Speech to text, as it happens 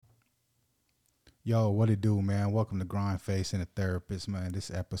Yo, what it do, man? Welcome to Grind Face and the Therapist, man. This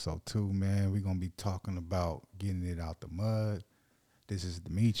episode 2, man. We're gonna be talking about getting it out the mud. This is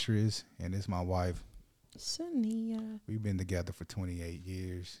Demetrius, and this is my wife. Sania. We've been together for 28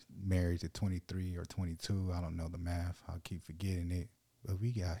 years, married to 23 or 22. I don't know the math. I keep forgetting it, but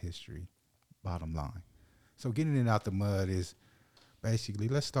we got history. Bottom line. So getting it out the mud is basically,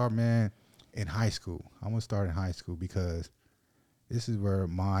 let's start, man, in high school. I'm gonna start in high school because this is where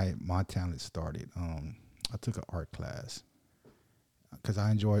my talent started. I took an art class because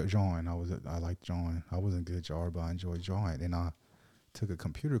I enjoyed drawing. I liked drawing. I wasn't a good drawer, but I enjoyed drawing. And I took a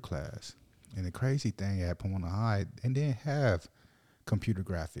computer class. And the crazy thing at Pomona High, they didn't have computer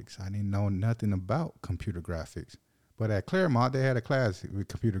graphics. I didn't know nothing about computer graphics. But at Claremont, they had a class with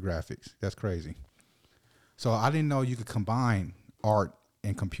computer graphics. That's crazy. So I didn't know you could combine art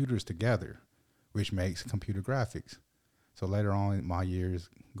and computers together, which makes computer graphics. So later on in my years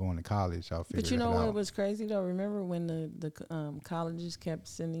going to college, I But figured you that know what out. was crazy though? Remember when the colleges kept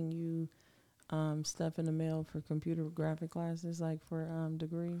sending you stuff in the mail for computer graphic classes, like for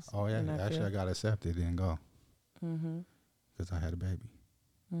degrees Oh yeah, in that actually I field? got accepted, didn't go Mhm. because I had a baby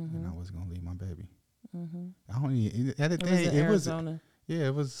and I Mhm. was gonna leave my baby. Mhm. I don't even, at the It was thing in it was Arizona. yeah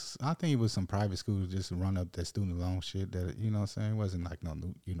it was I think it was some private schools just to run up that student loan shit that you know what I'm saying, it wasn't like no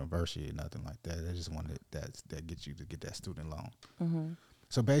new university or nothing like that. They just wanted that gets you to get that student loan. Mhm.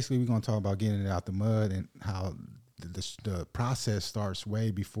 So basically we're gonna talk about getting it out the mud and how the process starts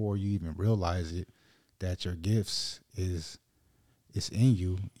way before you even realize it, that your gifts is it's in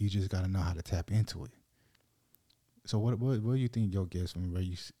you. You just got to know how to tap into it. So what do you think your gifts, when where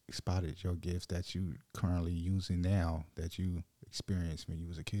you spotted your gifts that you currently using now that you experienced when you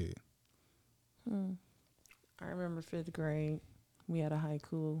was a kid? Hmm. I remember fifth grade. We had a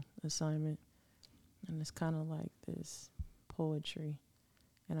haiku assignment, and it's kind of like this poetry.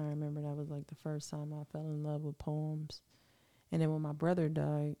 And I remember that was like the first time I fell in love with poems. And then when my brother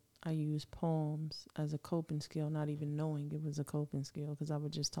died, I used poems as a coping skill, not even knowing it was a coping skill, because I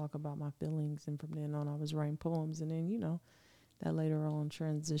would just talk about my feelings. And from then on, I was writing poems. And then, that later on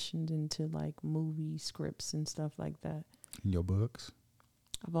transitioned into like movie scripts and stuff like that. In your books?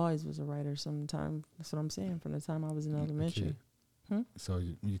 I've always was a writer sometime. That's what I'm saying, from the time I was in A kid. elementary. Hmm? So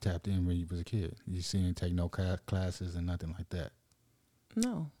you tapped in when you was a kid. You didn't take no classes and nothing like that.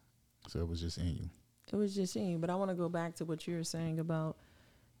 No, So it was just in you. it was just in you. But I want to go back to what you were saying about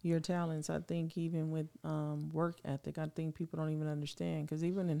your talents. I think even with work ethic, I think people don't even understand, because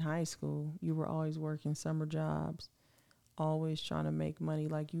even in high school, you were always working summer jobs, always trying to make money.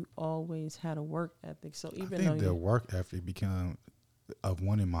 Like, you always had a work ethic. So I even though think the you, work ethic become of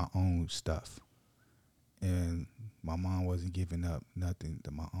wanting my own stuff, and my mom wasn't giving up nothing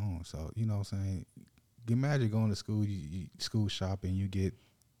to my own. So you know what I'm saying. Imagine going to school, you school shopping, you get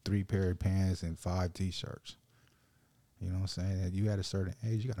 3 pair of pants and 5 T-shirts. You know what I'm saying? That you at a certain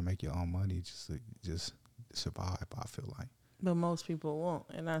age, you got to make your own money just to just survive. I feel like. but most people won't,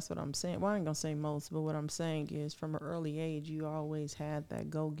 and that's what I'm saying. Well, I ain't gonna say most, but what I'm saying is, from an early age, you always had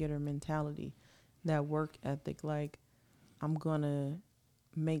that go getter mentality, that work ethic. Like, I'm gonna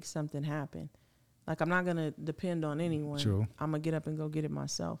make something happen. Like, I'm not gonna depend on anyone. True, I'm gonna get up and go get it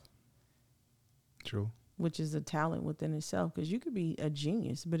myself, true. which is a talent within itself. Because you could be a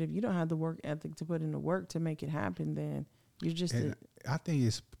genius, but if you don't have the work ethic to put in the work to make it happen, then you're just And a. I think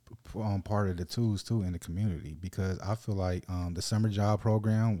it's part of the tools too in the community because I feel like the summer job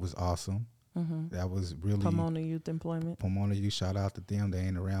program was awesome. Mm-hmm. That was really Pomona Youth Employment. Pomona. You shout out to them. They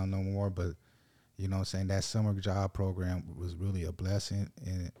ain't around no more, but you know what I'm saying, that summer job program was really a blessing.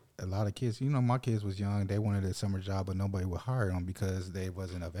 And a lot of kids, you know, my kids was young. They wanted a summer job, but nobody would hire them because they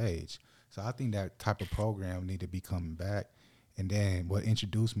wasn't of age. So I think that type of program need to be coming back. And then what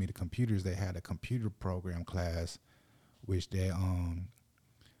introduced me to computers, they had a computer program class, which they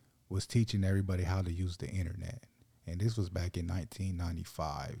was teaching everybody how to use the internet. And this was back in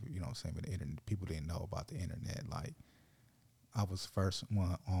 1995. You know what I'm saying? When the internet, people didn't know about the internet. Like I was first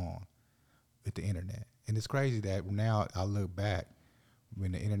one on with the internet. And it's crazy that now I look back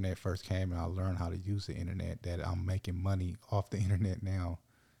when the internet first came and I learned how to use the internet, that I'm making money off the internet now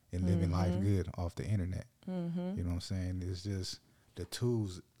and living life Mm-hmm. good off the internet. Mm-hmm. You know what I'm saying? It's just the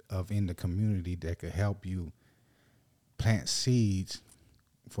tools of in the community that could help you plant seeds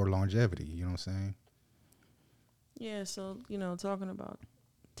for longevity. You know what I'm saying? Yeah. So, talking about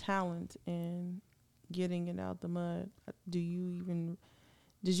talent and getting it out the mud. Do you even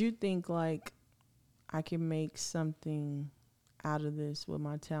did you think like I can make something out of this with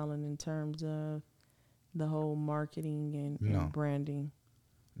my talent in terms of the whole marketing and No, branding?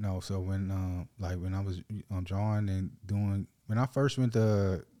 no. So when I was drawing and doing, when I first went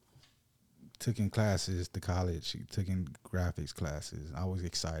took in classes to college, took in graphics classes. I was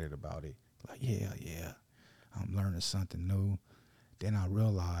excited about it. Like, yeah, I'm learning something new. Then I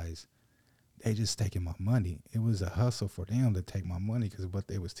realized they just taking my money. It was a hustle for them to take my money because what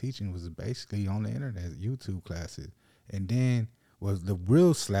they was teaching was basically on the internet, YouTube classes. And then was the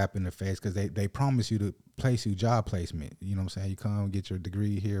real slap in the face because they promise you to place you job placement. You know what I'm saying? You come get your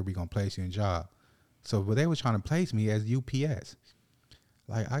degree here, we gonna place you in job. So but they were trying to place me as UPS.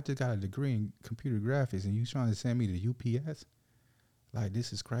 Like I just got a degree in computer graphics and you trying to send me to UPS? Like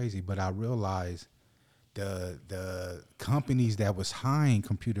this is crazy. But I realized the companies that was hiring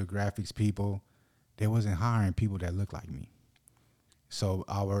computer graphics people, they wasn't hiring people that look like me. So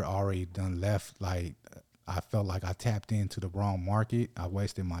I were already done left. Like I felt like I tapped into the wrong market. I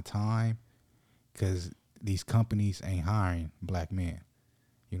wasted my time because these companies ain't hiring black men.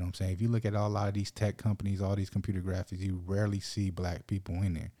 You know what I'm saying? If you look at a lot of these tech companies, all these computer graphics, you rarely see black people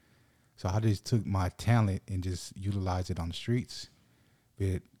in there. So I just took my talent and just utilized it on the streets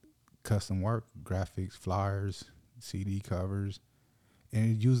with custom work, graphics, flyers, CD covers,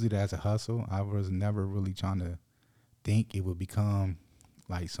 and used it as a hustle. I was never really trying to think it would become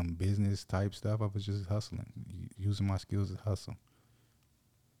like some business type stuff. I was just hustling, using my skills to hustle.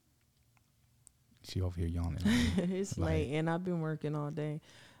 She over here yawning. It's like, late, and I've been working all day.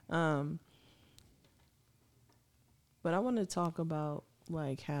 But I want to talk about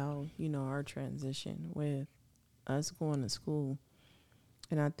like how, you know, our transition with us going to school.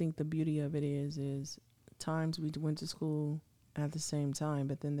 And I think the beauty of it is times we went to school at the same time,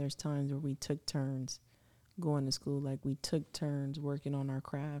 but then there's times where we took turns going to school. Like we took turns working on our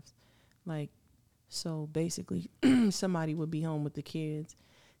crafts. Like, so basically somebody would be home with the kids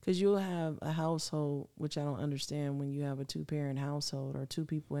because you'll have a household, which I don't understand when you have a 2-parent household or 2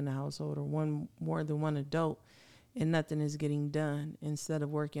 people in the household or more than one adult and nothing is getting done instead of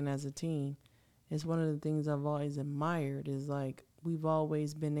working as a team. It's one of the things I've always admired is like, we've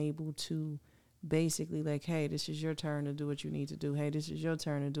always been able to basically like, hey, this is your turn to do what you need to do. Hey, this is your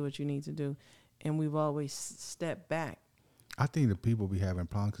turn to do what you need to do. And we've always stepped back. I think the people be having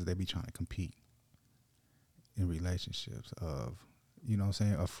problems because they be trying to compete in relationships of, you know what I'm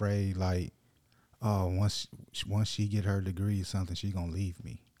saying, afraid like, oh, once she get her degree or something, she going to leave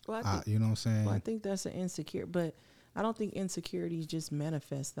me. Well, you know what I'm saying? Well, I think that's an insecure, but I don't think insecurities just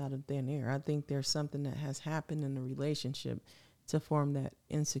manifest out of thin air. I think there's something that has happened in the relationship to form that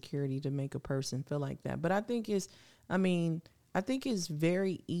insecurity to make a person feel like that. But I think it's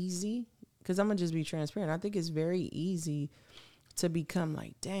very easy because I'm going to just be transparent. I think it's very easy to become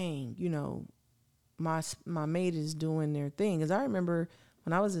like, dang, you know, my mate is doing their thing. Because I remember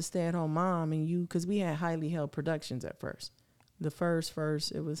when I was a stay-at-home mom and because we had Highly Held Productions at first. The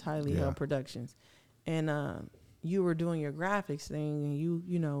first, it was Highly Held Productions. And you were doing your graphics thing and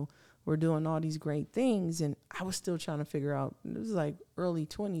you know, were doing all these great things. And I was still trying to figure out, it was like early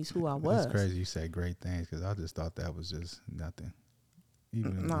 20s, who I was. It's crazy you say great things because I just thought that was just nothing.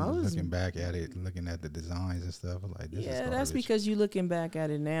 Even looking back at it, looking at the designs and stuff, like this is garbage. That's because you looking back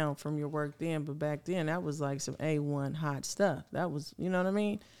at it now from your work then, but back then that was like some A1 hot stuff. That was, you know what I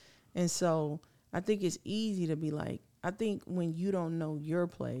mean? And so I think it's easy to be like, I think when you don't know your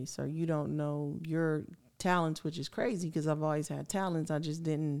place or you don't know your talents, which is crazy because I've always had talents, I just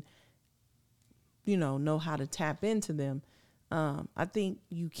didn't, you know how to tap into them. I think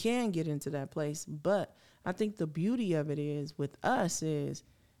you can get into that place, but I think the beauty of it is with us is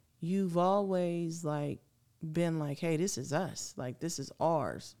you've always like been like, hey, this is us. Like, this is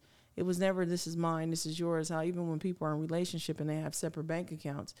ours. It was never, this is mine, this is yours. How even when people are in relationship and they have separate bank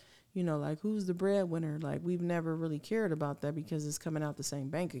accounts, you know, like who's the breadwinner? Like we've never really cared about that because it's coming out the same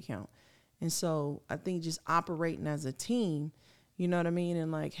bank account. And so I think just operating as a team, you know what I mean?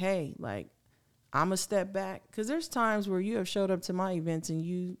 And like, hey, like, I'm a step back because there's times where you have showed up to my events and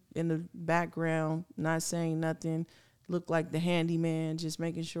you in the background, not saying nothing, look like the handyman, just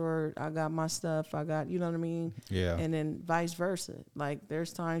making sure I got my stuff. I got, you know what I mean? Yeah. And then vice versa. Like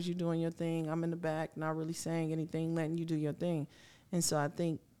there's times you doing your thing. I'm in the back, not really saying anything, letting you do your thing. And so I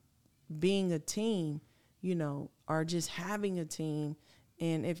think being a team, you know, or just having a team.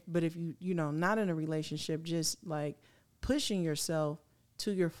 And if you, you know, not in a relationship, just like pushing yourself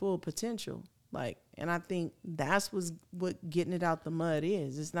to your full potential. Like, and I think that's what getting it out the mud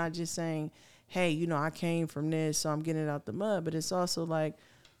is. It's not just saying, hey, you know, I came from this, so I'm getting it out the mud. But it's also like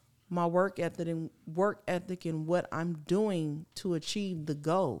my work ethic and what I'm doing to achieve the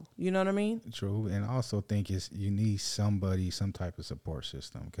goal. You know what I mean? True. And I also think you need some type of support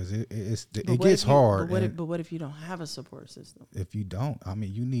system because it gets hard. But what if you don't have a support system? If you don't, I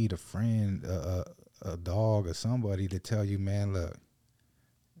mean, you need a friend, a dog or somebody to tell you, man, look,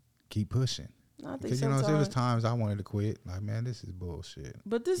 keep pushing. I think Because, you know, there was sometimes, times I wanted to quit. Like, man, this is bullshit.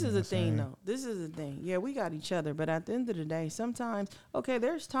 but this You is know the what I'm thing, saying? though. This is the thing. Yeah, we got each other, but at the end of the day, sometimes, okay,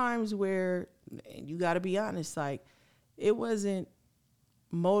 there's times where, and you got to be honest, like, it wasn't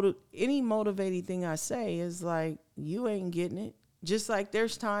any motivating thing I say is like, you ain't getting it. Just like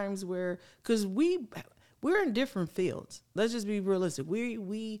there's times where, because we're in different fields. Let's just be realistic.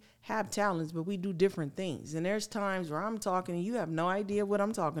 We have talents, but we do different things. And there's times where I'm talking and you have no idea what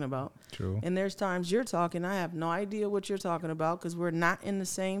I'm talking about. True. And there's times you're talking, I have no idea what you're talking about because we're not in the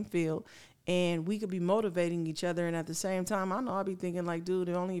same field. And we could be motivating each other. And at the same time, I know I'll be thinking like, dude,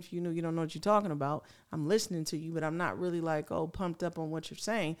 only if you knew you don't know what you're talking about. I'm listening to you, but I'm not really like, oh, pumped up on what you're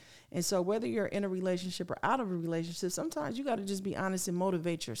saying. And so whether you're in a relationship or out of a relationship, sometimes you got to just be honest and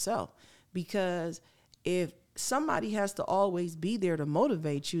motivate yourself. Because if somebody has to always be there to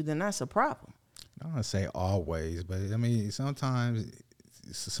motivate you, then that's a problem. I don't want to say always, but I mean, sometimes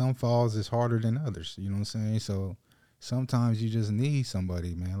some falls is harder than others. You know what I'm saying? So sometimes you just need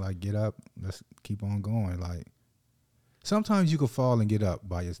somebody, man. Like, get up, let's keep on going. Like, sometimes you can fall and get up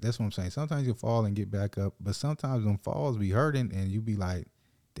by yourself. That's what I'm saying. Sometimes you fall and get back up, but sometimes them falls be hurting, and you be like,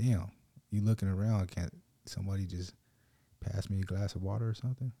 damn, you looking around, can't somebody just pass me a glass of water or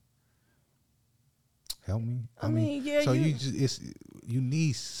something? Help me. I mean, yeah. So you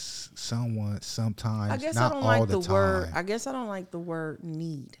need someone sometimes. I guess not I don't all like the the time. word. I guess I don't like the word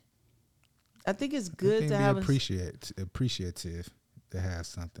need. I think it's good to have appreciative to have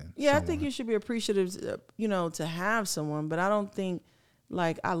something. Yeah, someone. I think you should be appreciative, to have someone. But I don't think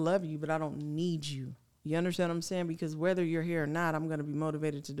like I love you, but I don't need you. You understand what I'm saying? Because whether you're here or not, I'm going to be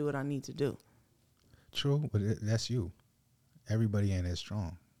motivated to do what I need to do. True, but that's you. Everybody ain't as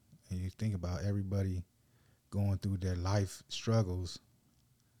strong, and you think about everybody going through their life struggles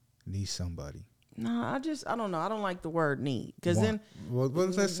needs somebody. No, I don't know. I don't like the word need because then. Well,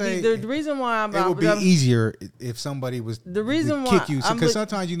 let's say the reason why it would be easier if somebody was the reason to why kick you, because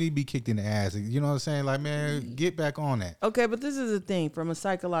sometimes you need to be kicked in the ass. You know what I'm saying? Like, man, get back on that. Okay, but this is the thing from a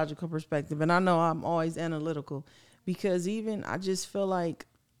psychological perspective, and I know I'm always analytical because even I just feel like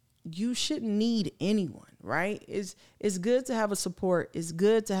you shouldn't need anyone, right? It's good to have a support. It's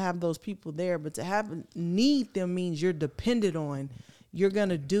good to have those people there, but to need them means you're dependent on. You're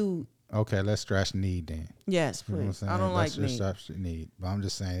gonna do. Okay, let's stretch need then. Yes, please. You know what I'm saying? I don't like need. Let's stretch need. But I'm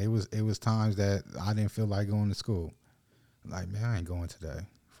just saying it was times that I didn't feel like going to school. Like, man, I ain't going today.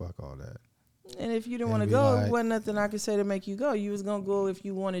 Fuck all that. And if you didn't want to go, it wasn't nothing I could say to make you go. You was gonna go if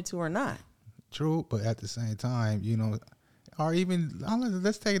you wanted to or not. True, but at the same time, or even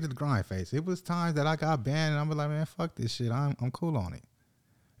let's take it to the grind face. It was times that I got banned, and I'm like, man, fuck this shit. I'm cool on it.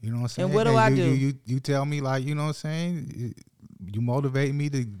 You know what I'm saying? And what do I do? You tell me, like, you know what I'm saying? You motivate me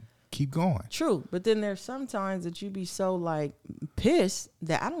to keep going. True, but then there's sometimes that you be so like pissed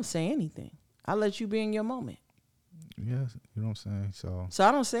that I don't say anything. I let you be in your moment. Yes, you know what I'm saying. So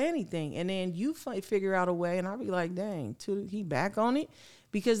I don't say anything, and then you figure out a way, and I be like, dang, he back on it.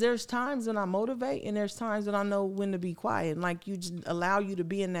 Because there's times when I motivate and there's times when I know when to be quiet. And like you just allow you to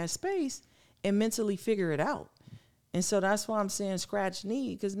be in that space and mentally figure it out. And so that's why I'm saying scratch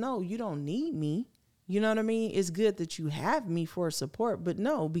need. Because no, you don't need me. You know what I mean? It's good that you have me for support. But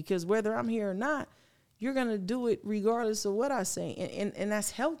no, because whether I'm here or not, you're going to do it regardless of what I say. And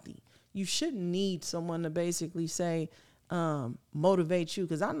that's healthy. You shouldn't need someone to basically say, motivate you.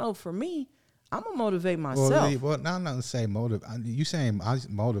 Because I know for me, I'm gonna motivate myself. Well, I'm not gonna say motivate. You saying I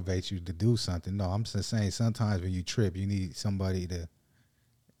motivate you to do something? No, I'm just saying sometimes when you trip, you need somebody to,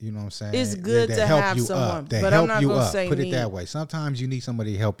 you know what I'm saying? It's good to help have you someone, up. That but help I'm not you gonna up. say Put need. it that way. Sometimes you need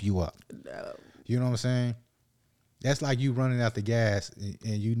somebody to help you up. You know what I'm saying? That's like you running out the gas and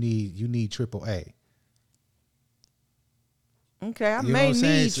you need AAA. Okay, I may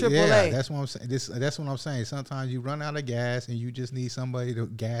need AAA. Yeah, that's what I'm saying. That's what I'm saying. Sometimes you run out of gas and you just need somebody to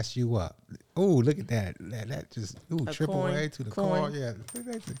gas you up. Oh, look at that. That just AAA to the car. Yeah.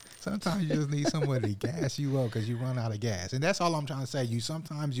 Sometimes you just need somebody to gas you up because you run out of gas. And that's all I'm trying to say.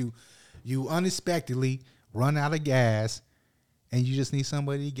 Sometimes you unexpectedly run out of gas and you just need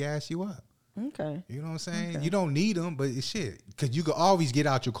somebody to gas you up. Okay. You know what I'm saying? Okay. You don't need them, but it's shit. Because you could always get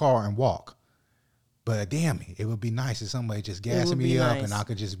out your car and walk. But damn it would be nice if somebody just gassed me up and I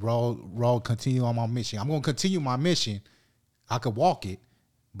could just continue on my mission. I'm going to continue my mission. I could walk it,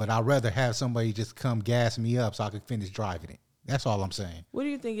 but I'd rather have somebody just come gas me up so I could finish driving it. That's all I'm saying. What do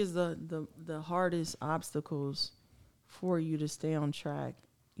you think is the hardest obstacles for you to stay on track,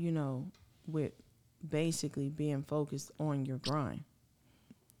 with basically being focused on your grind?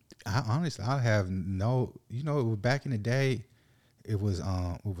 Honestly, I have back in the day, it was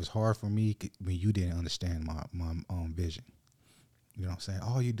hard for me when you didn't understand my vision. You know what I'm saying?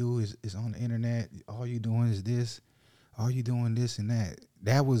 All you do is on the internet. All you doing is this. All you doing this and that.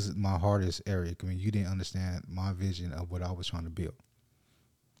 That was my hardest area. I mean, you didn't understand my vision of what I was trying to build.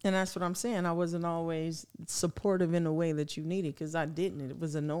 And that's what I'm saying. I wasn't always supportive in the way that you needed because I didn't. It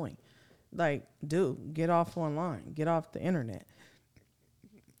was annoying. Like, dude, get off online. Get off the internet.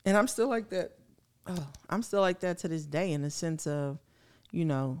 And I'm still like that. Oh, I'm still like that to this day in the sense of, you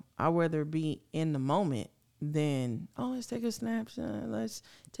know, I'd rather be in the moment than, oh, let's take a snapshot. Let's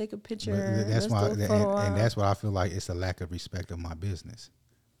take a picture. But that's why, let's do a photo and op. that's why I feel like it's a lack of respect of my business.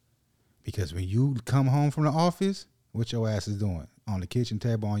 Because when you come home from the office, what your ass is doing? On the kitchen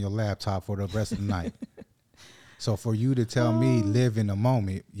table on your laptop for the rest of the night. So for you to tell me live in the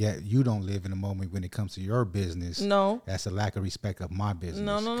moment, yet you don't live in the moment when it comes to your business, No, that's a lack of respect of my business.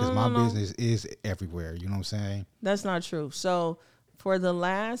 No, Because my no. business is everywhere. You know what I'm saying? That's not true. So for the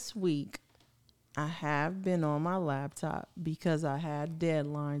last week, I have been on my laptop because I had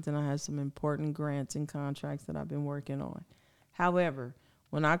deadlines and I had some important grants and contracts that I've been working on. However,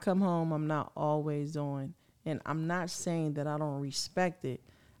 when I come home, I'm not always on. And I'm not saying that I don't respect it.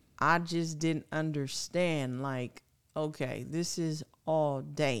 I just didn't understand, like, okay, this is all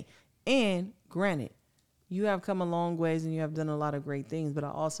day. And granted, you have come a long ways and you have done a lot of great things, but I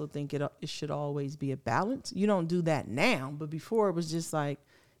also think it should always be a balance. You don't do that now, but before it was just like,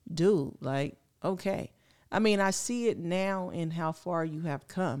 dude, like, okay. I mean, I see it now in how far you have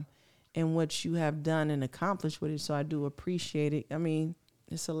come and what you have done and accomplished with it, so I do appreciate it. I mean,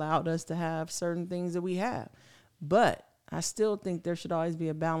 it's allowed us to have certain things that we have, but I still think there should always be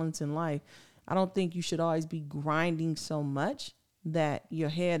a balance in life. I don't think you should always be grinding so much that your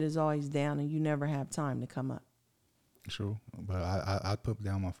head is always down and you never have time to come up. True. But I put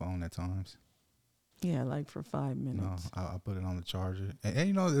down my phone at times. Yeah, like for 5 No, minutes. I put it on the charger. And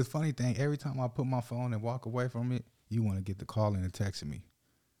you know, the funny thing, every time I put my phone and walk away from it, you want to get the calling and texting me.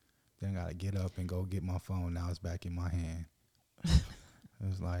 Then I got to get up and go get my phone. Now it's back in my hand.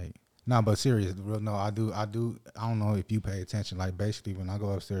 It's like, nah, but serious, real. No, I do. I don't know if you pay attention. Like basically, when I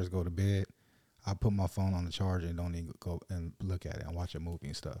go upstairs, go to bed, I put my phone on the charger and don't even go and look at it and watch a movie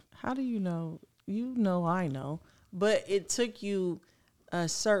and stuff. How do you know? You know, I know. But it took you a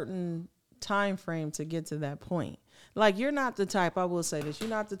certain time frame to get to that point. Like, you're not the type, I will say this, you're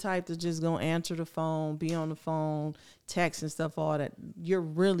not the type to just go answer the phone, be on the phone, text and stuff, all that. You're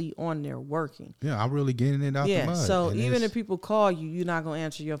really on there working. Yeah, I'm really getting it out the mud. So and even if people call you, you're not going to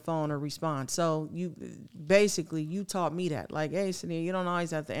answer your phone or respond. So you basically, you taught me that. Like, hey, Sania, you don't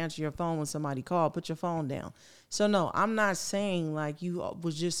always have to answer your phone when somebody calls. Put your phone down. So no, I'm not saying like you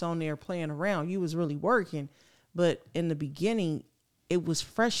was just on there playing around. You was really working. But in the beginning, it was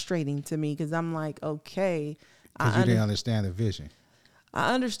frustrating to me because I'm like, okay. because you didn't understand the vision.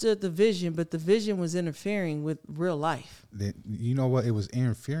 I understood the vision, but the vision was interfering with real life. You know what? It was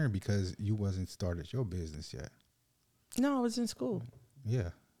interfering because you wasn't started your business yet. No, I was in school. Yeah,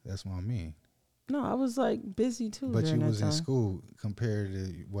 that's what I mean. No, I was like busy too. But you was that in time. school compared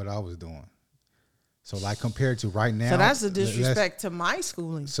to what I was doing. So like compared to right now. So that's a disrespect to my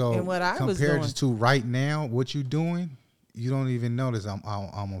schooling and what I was doing. Compared to right now, what you doing, you don't even notice I'm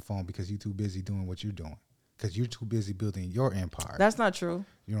on phone because you're too busy doing what you're doing. Because you're too busy building your empire. That's not true.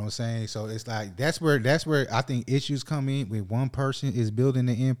 You know what I'm saying? So it's like that's where I think issues come in when one person is building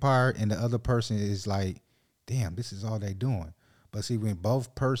the empire and the other person is like, damn, this is all they doing. But see, when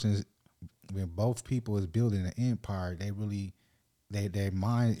both people is building an empire, they really their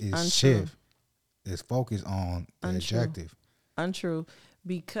mind is Untrue. shift. Is focused on the objective. Untrue.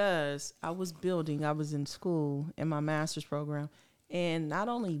 Because I was in school in my master's program. And not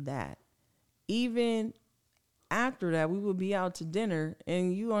only that, even after that, we would be out to dinner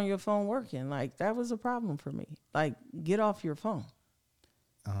and you on your phone working. Like, that was a problem for me. Like, get off your phone.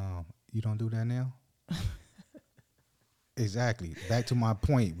 You don't do that now? Exactly. Back to my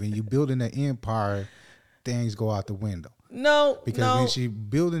point. When you building an empire, things go out the window. No, because when she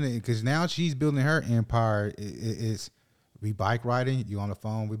building it, because now she's building her empire. It's we bike riding, you on the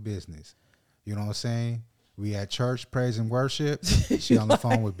phone with business. You know what I'm saying? We at church, praise and worship. She on the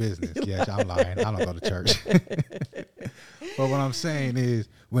phone with business. Yeah, I'm lying. I don't go to church. But what I'm saying is,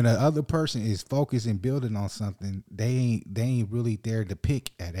 when the other person is focused and building on something, they ain't really there to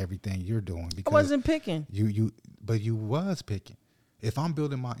pick at everything you're doing. Because I wasn't picking. But you was picking. If I'm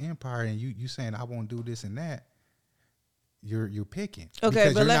building my empire and you saying I won't do this and that, you're picking. Okay,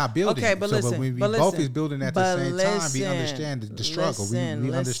 because you're not building. Okay, but listen. But when we both is building at the same time, we understand the struggle.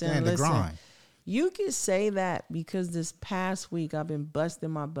 We understand the grind. You can say that because this past week I've been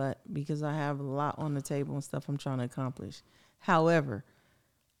busting my butt because I have a lot on the table and stuff I'm trying to accomplish. However,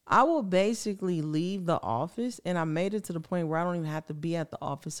 I will basically leave the office, and I made it to the point where I don't even have to be at the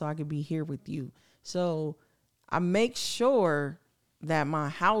office so I could be here with you. So I make sure that my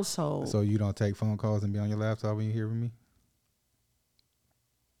household. So you don't take phone calls and be on your laptop when you hear from me?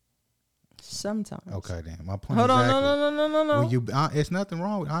 Sometimes. Okay, then. My point Hold on, exactly. no. When you, it's nothing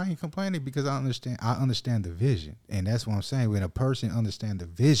wrong with. I ain't complaining because I understand the vision, and that's what I'm saying. When a person understand the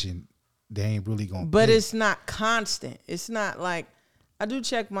vision, they ain't really gonna. But it's not constant. It's not like I do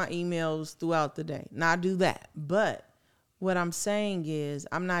check my emails throughout the day. Now I do that, but what I'm saying is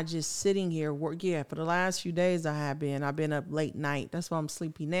I'm not just sitting here. Yeah, for the last few days I've been up late night. That's why I'm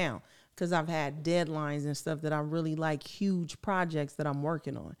sleepy now because I've had deadlines and stuff that I really like, huge projects that I'm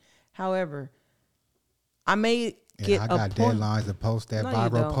working on. However, I may get I got deadlines to post that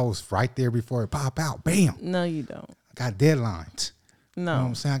viral post right there before it pop out. Bam. No, you don't. I got deadlines. No. You know what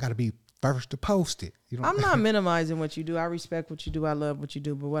I'm saying? I got to be first to post it. I'm not minimizing what you do. I respect what you do. I love what you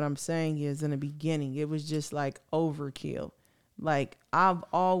do. But what I'm saying is in the beginning, it was just like overkill. Like I've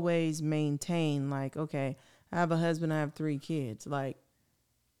always maintained like, okay, I have a husband. I have 3 kids. Like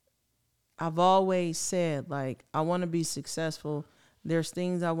I've always said, like, I want to be successful. There's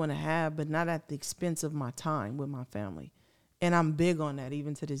things I want to have, but not at the expense of my time with my family. And I'm big on that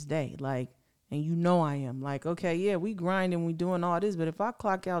even to this day. Like, and you know I am. Like, okay, yeah, we grind and we doing all this, but if I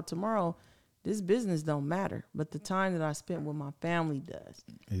clock out tomorrow, this business don't matter. But the time that I spent with my family does.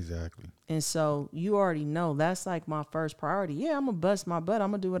 Exactly. And so you already know that's like my first priority. Yeah, I'm going to bust my butt. I'm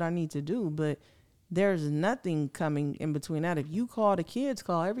going to do what I need to do. But there's nothing coming in between that. If you call, the kids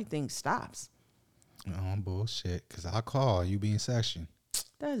call, everything stops. Oh, bullshit. Because I'll call you be in session.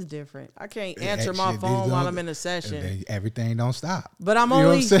 That's different. I can't answer my phone while I'm in a session. Everything don't stop. But I'm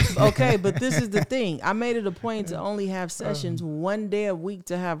only, okay, but this is the thing. I made it a point to only have sessions one day a week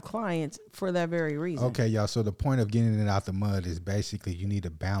to have clients for that very reason. Okay, y'all. So the point of getting it out the mud is basically you need to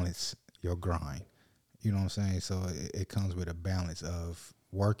balance your grind. You know what I'm saying? So it comes with a balance of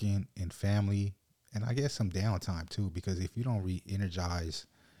working and family and I guess some downtime too, because if you don't re-energize,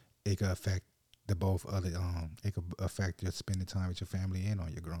 it could affect it could affect your spending time with your family and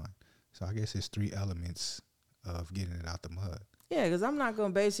on your grind. So I guess it's 3 elements of getting it out the mud. Yeah, because I'm not going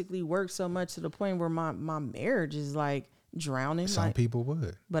to basically work so much to the point where my marriage is like drowning. Some people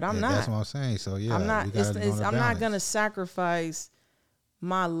would, but I'm not. That's what I'm saying. So yeah, I'm not. I'm not going to sacrifice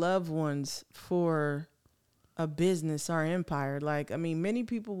my loved ones for a business or empire. Like, I mean, many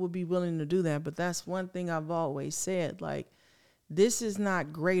people would be willing to do that, but that's one thing I've always said. Like, this is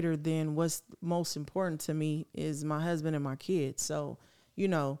not greater than what's most important to me is my husband and my kids. So, you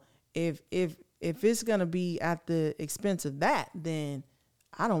know, if it's going to be at the expense of that, then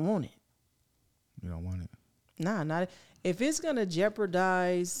I don't want it. You don't want it? Nah, not if it's going to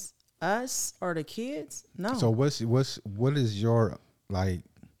jeopardize us or the kids. No. So what is your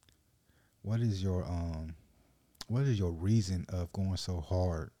reason of going so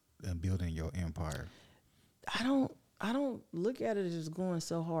hard and building your empire? I don't look at it as going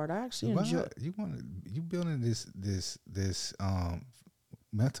so hard. I actually enjoy. You building this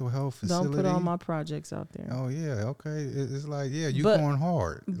mental health facility. Don't put all my projects out there. Oh yeah, okay. It's like going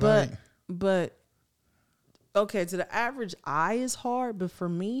hard. But okay, to the average eye is hard, but for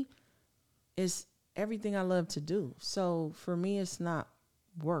me, it's everything I love to do. So for me, it's not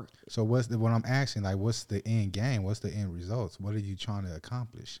work. So what I'm asking, like, what's the end game? What's the end results? What are you trying to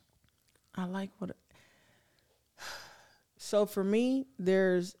accomplish? I like what. So for me,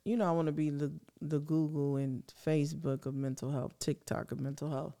 there's, I want to be the Google and Facebook of mental health, TikTok of mental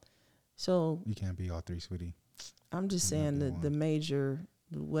health. So you can't be all 3, sweetie. I'm just saying the major,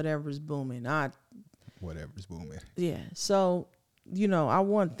 whatever's booming. Whatever's booming. Yeah. So, I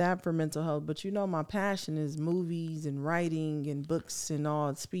want that for mental health, but my passion is movies and writing and books and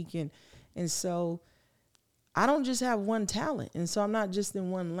all, speaking. And so I don't just have one talent. And so I'm not just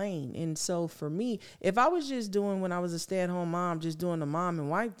in one lane. And so for me, if I was just doing, when I was a stay-at-home mom, just doing the mom and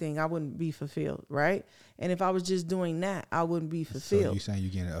wife thing, I wouldn't be fulfilled, right? And if I was just doing that, I wouldn't be fulfilled. So you're saying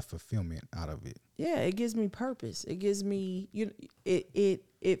you're getting a fulfillment out of it? Yeah, it gives me purpose. It gives me,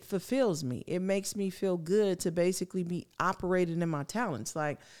 it fulfills me. It makes me feel good to basically be operating in my talents.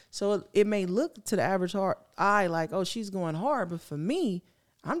 Like, so it may look to the average eye like, oh, she's going hard. But for me,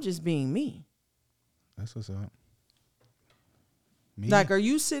 I'm just being me. That's what's up. Like, are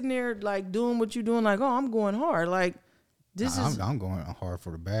you sitting there like doing what you're doing? Like, oh, I'm going hard. Like, I'm going hard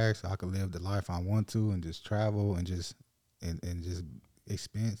for the bag so I can live the life I want to and just travel and just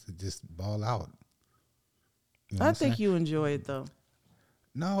expense and just ball out. I think you enjoy it though.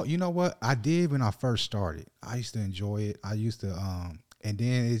 No, you know what? I did when I first started. I used to enjoy it. I used to And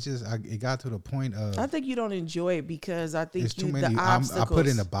then it's just it got to the point of I think you don't enjoy it because I think it's too you many. the I obstacles. put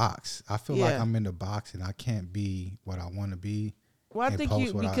in a box. I feel like Yeah. I'm in the box and I can't be what I want to be. Well, I And think post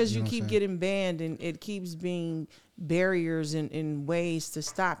you what because you you know what I'm keep saying? getting banned and it keeps being barriers and ways to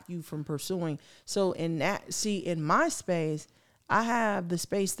stop you from pursuing. So in my space, I have the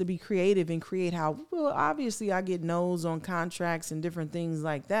space to be creative and create how well obviously I get no's on contracts and different things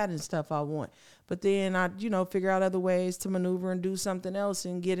like that and stuff I want. But then I, figure out other ways to maneuver and do something else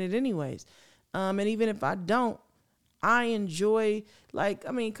and get it anyways. And even if I don't, I enjoy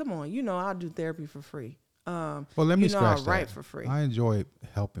come on, I'll do therapy for free. Well, let me I scratch write that. for free. I enjoy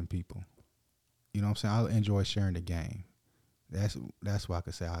helping people. You know what I'm saying? I enjoy sharing the game. That's why I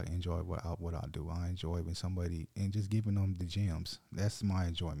could say I enjoy what I do. I enjoy when somebody and just giving them the gems. That's my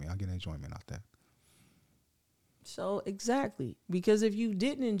enjoyment. I get enjoyment out that. So exactly, because if you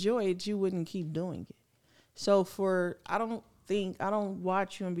didn't enjoy it, you wouldn't keep doing it. So I don't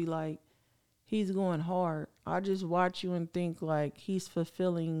watch you and be like, he's going hard. I just watch you and think like he's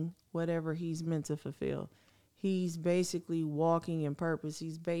fulfilling whatever he's meant to fulfill. He's basically walking in purpose.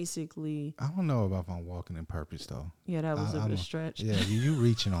 He's basically I don't know if I'm walking in purpose though. that was a stretch. Yeah, you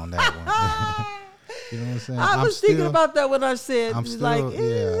reaching on that one. You know what I'm saying? I was thinking about that when I said I'm still, like,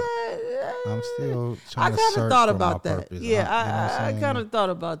 yeah. I'm still trying I to kind search of thought for about my that. purpose. Yeah, I saying? kind of thought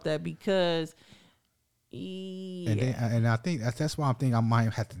about that because, and I think that's why I'm thinking I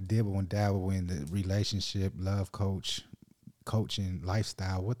might have to dibble and dabble in the relationship, love coaching,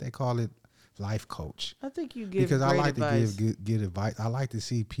 lifestyle, what they call it, life coach. I think you give because I like advice. to give advice. I like to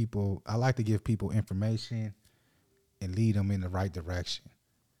see people. I like to give people information and lead them in the right direction.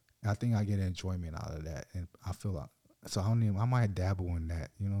 I think I get enjoyment out of that, and I feel like so I might dabble in that.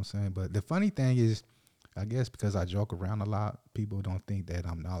 You know what I'm saying? But the funny thing is, I guess because I joke around a lot, people don't think that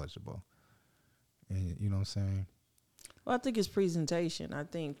I'm knowledgeable. And you know what I'm saying? Well, I think it's presentation. I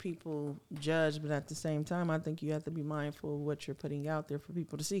think people judge, but at the same time, I think you have to be mindful of what you're putting out there for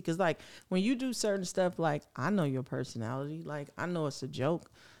people to see. Because, like, when you do certain stuff, like, I know your personality. Like, I know it's a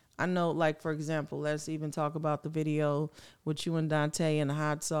joke. I know, like, for example, let's even talk about the video with you and Dante and the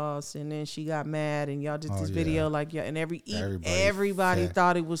hot sauce. And then she got mad and y'all did this video, like, yeah, and everybody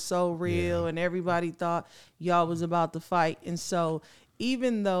thought it was so real. Yeah. And everybody thought y'all was about to fight. And so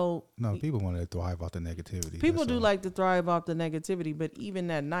even though people want to thrive off the negativity. People do like to thrive off the negativity, but even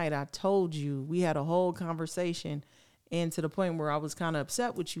that night I told you, we had a whole conversation, and to the point where I was kind of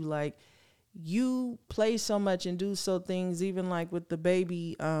upset with you, like, you play so much and do so things, even like with the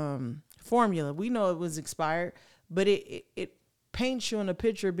baby formula. We know it was expired, but it paints you in a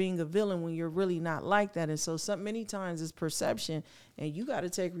picture of being a villain when you're really not like that. And so many times it's perception, and you got to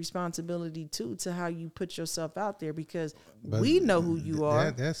take responsibility too to how you put yourself out there, because we know who you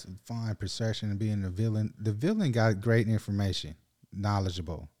are. That's fine, perception and being a villain. The villain got great information,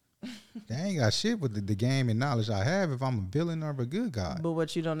 knowledgeable. They ain't got shit with the game and knowledge I have if I'm a villain or a good guy. But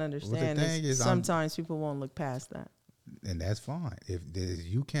what you don't understand is sometimes people won't look past that. And that's fine. If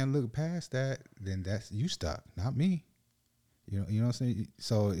you can't look past that, then that's you stuck, not me. You know what I'm saying?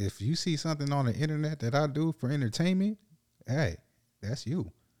 So if you see something on the internet that I do for entertainment, hey, that's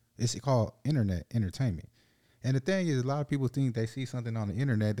you. It's called internet entertainment. And the thing is, a lot of people think they see something on the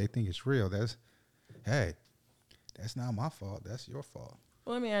internet, they think it's real. That's not my fault. That's your fault.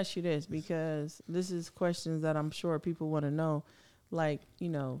 Well, let me ask you this, because this is questions that I'm sure people want to know. Like,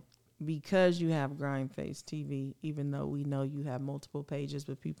 because you have Grind Face TV, even though we know you have multiple pages,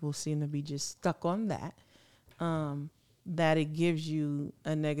 but people seem to be just stuck on that, that it gives you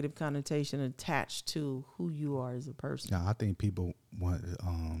a negative connotation attached to who you are as a person. Yeah, I think people want,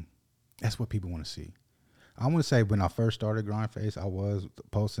 that's what people want to see. I want to say when I first started Grind Face, I was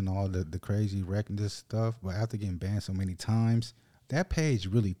posting all the crazy reckless stuff, but after getting banned so many times, that page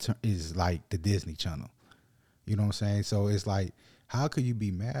really is like the Disney Channel. You know what I'm saying? So it's like, how could you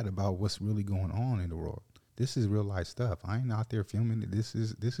be mad about what's really going on in the world? This is real life stuff. I ain't out there filming it. This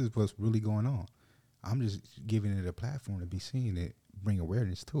is what's really going on. I'm just giving it a platform to be seen, it bring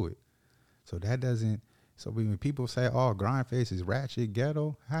awareness to it. So when people say, oh, Grind Face is ratchet,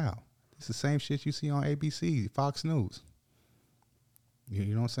 ghetto, how? It's the same shit you see on ABC, Fox News. You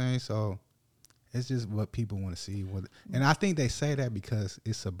know what I'm saying? So it's just what people want to see. And I think they say that because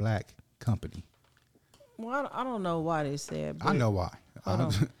it's a black company. Well, I don't know why they said. I know why. I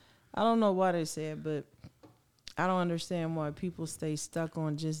don't know why they said, but I don't understand why people stay stuck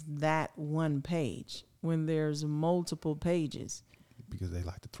on just that one page when there's multiple pages. Because they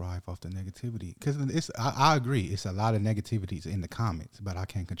like to thrive off the negativity. Because I agree, it's a lot of negativities in the comments, but I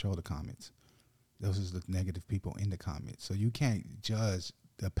can't control the comments. Those are the negative people in the comments. So you can't judge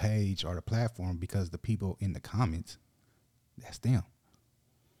the page or the platform because the people in the comments, that's them.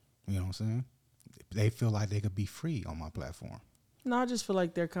 You know what I'm saying? They feel like they could be free on my platform. No, I just feel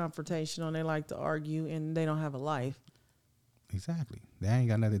like they're confrontational and they like to argue and they don't have a life. Exactly. That ain't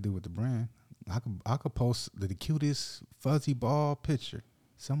got nothing to do with the brand. I could post the cutest fuzzy ball picture.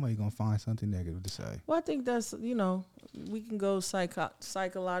 Somebody gonna find something negative to say. Well, I think that's, we can go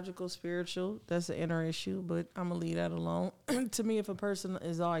psychological, spiritual. That's an inner issue, but I'm going to leave that alone. To me, if a person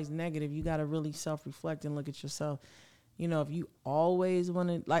is always negative, you got to really self-reflect and look at yourself. If you always want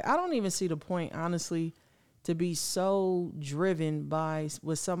to, like, I don't even see the point, honestly, to be so driven by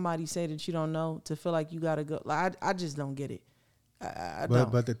what somebody say that you don't know, to feel like you got to go. Like, I just don't get it. I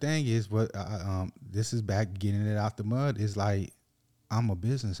don't. But the thing is, this is back getting it out the mud, is like, I'm a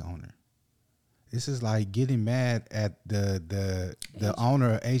business owner. This is like getting mad at the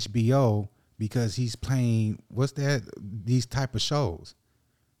owner of HBO because he's playing these type of shows.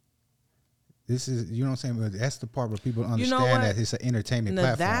 This is, you know what I'm saying? But that's the part where people understand that it's an entertainment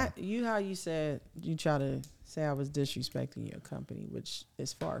platform. How you said, you try to say I was disrespecting your company, which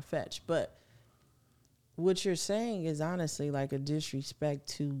is far-fetched. But what you're saying is honestly like a disrespect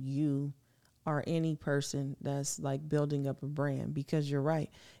to you or any person that's like building up a brand, because you're right.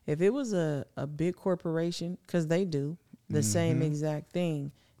 If it was a big corporation, because they do the same exact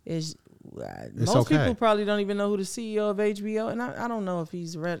thing, most people probably don't even know who the CEO of HBO, and I don't know if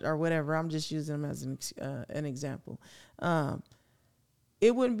he's red or whatever. I'm just using him as an example.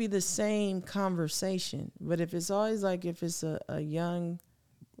 It wouldn't be the same conversation. But if it's always like if it's a young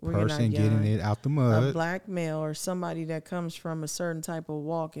person getting it out the mud, a black male or somebody that comes from a certain type of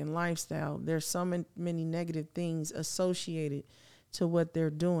walk and lifestyle, there's so many negative things associated to what they're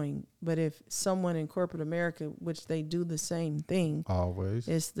doing. But if someone in corporate America, which they do the same thing, always,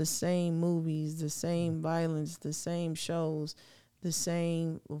 it's the same movies, the same violence, the same shows, the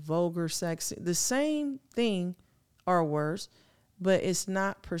same vulgar sex, the same thing or worse, but it's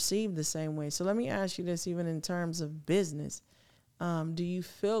not perceived the same way. So let me ask you this, even in terms of business. Do you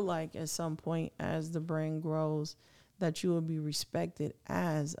feel like at some point as the brand grows that you will be respected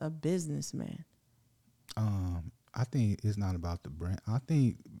as a businessman? I think it's not about the brand. I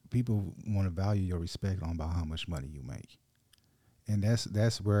think people want to value your respect on about how much money you make. And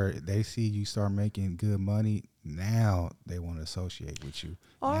that's where they see you start making good money. Now they want to associate with you.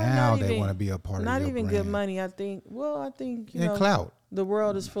 Now they want to be a part of your brand. Not even good money. I think, clout. The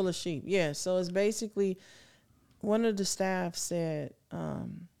world is full of sheep. Yeah. So it's basically, one of the staff said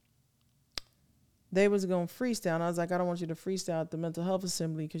they was going to freestyle. And I was like, I don't want you to freestyle at the mental health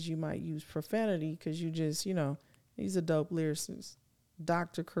assembly because you might use profanity because you just, he's a dope lyricist,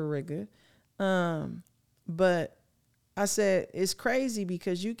 Dr. Carriga. But I said, it's crazy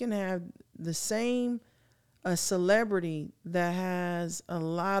because you can have a celebrity that has a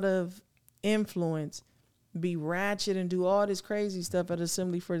lot of influence be ratchet and do all this crazy stuff at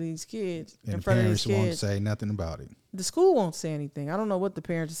assembly for these kids. And in front of these kids. Parents won't say nothing about it. The school won't say anything. I don't know what the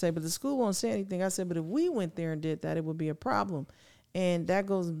parents say, but the school won't say anything. I said, but if we went there and did that, it would be a problem. And that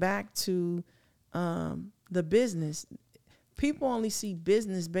goes back to the business. People only see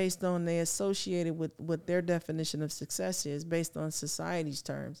business based on they associated with what their definition of success is based on society's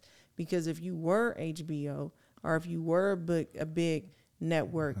terms. Because if you were HBO or if you were a big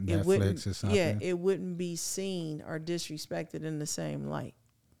network, it wouldn't be seen or disrespected in the same light.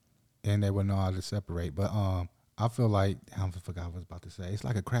 And they would know how to separate. But I feel like, I forgot what I was about to say. It's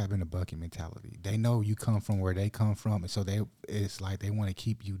like a crab in a bucket mentality. They know you come from where they come from, and so it's like they want to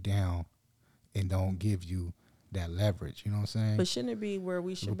keep you down and don't give you that leverage. You know what I'm saying? But shouldn't it be where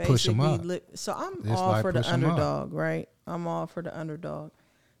we should basically so I'm all for the underdog, right? I'm all for the underdog.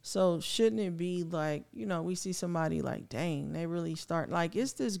 So shouldn't it be like, we see somebody like, dang, they really start, like,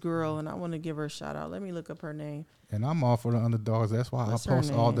 it's this girl, and I want to give her a shout out. Let me look up her name. And I'm all for the underdogs. That's why I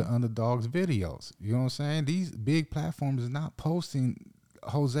post all the underdogs videos. You know what I'm saying? These big platforms is not posting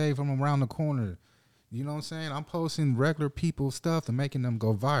Jose from around the corner. You know what I'm saying? I'm posting regular people stuff and making them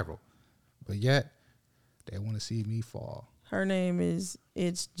go viral. But yet, they want to see me fall. Her name is,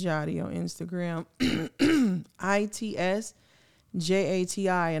 it's Jati on Instagram.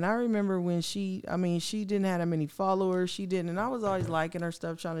 ITSJATI. And I remember when she didn't have that many followers. She didn't. And I was always liking her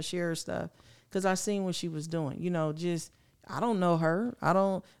stuff, trying to share her stuff. Because I seen what she was doing. I don't know her.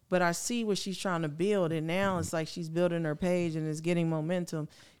 But I see what she's trying to build. And now it's like she's building her page and it's getting momentum.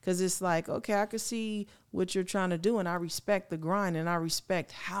 Because it's like, okay, I can see what you're trying to do. And I respect the grind. And I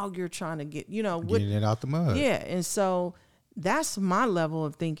respect how you're trying to getting it out the mud. Yeah. And so that's my level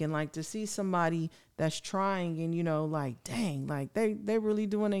of thinking. Like, to see somebody that's trying and, like, dang, like they really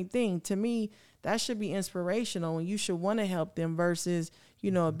doing their thing. To me, that should be inspirational. And you should want to help them versus,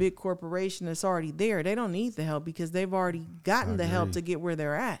 a big corporation that's already there. They don't need the help because they've already gotten the help to get where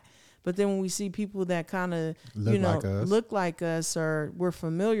they're at. But then when we see people that kind of, look like us or we're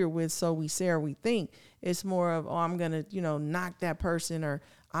familiar with, so we say or we think, it's more of, oh, I'm going to, knock that person, or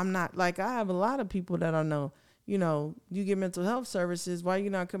I'm not, like, I have a lot of people that I know, you get mental health services, why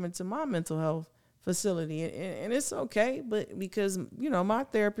you not coming to my mental health facility? And it's okay, but because, my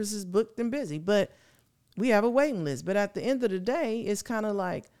therapist is booked and busy, but we have a waiting list. But at the end of the day, it's kind of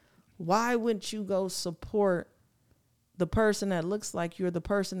like, why wouldn't you go support the person that looks like you're the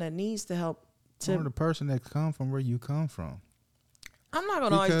person that needs the help? Or the person that come from where you come from. I'm not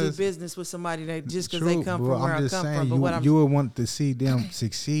going to always do business with somebody that just because they come from where I come from. But you would want to see them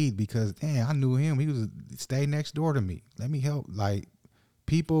succeed because, damn, I knew him. He was stay next door to me. Let me help. Like,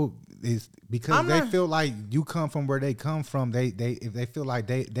 people is because they feel like you come from where they come from. If they feel like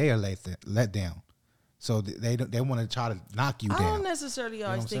they are let down, so they want to try to knock you down. I don't necessarily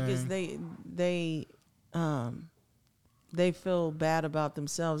always think it's they feel bad about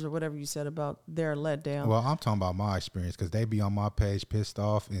themselves or whatever you said about their letdown. Well, I'm talking about my experience because they be on my page pissed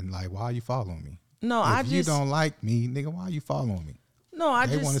off and like, why are you following me? No, if you don't like me, nigga, why are you following me? No,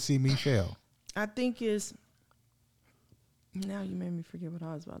 they want to see me fail. I think it's, now you made me forget what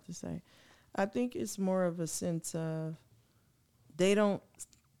I was about to say. I think it's more of a sense of they don't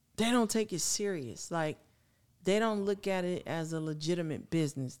take it serious. Like, they don't look at it as a legitimate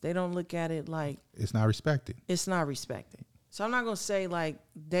business. They don't look at it like it's not respected. It's not respected. So I'm not going to say like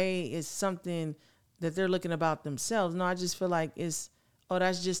it's something that they're looking about themselves. No, I just feel like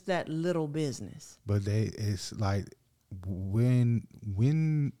that's just that little business. But it's like, when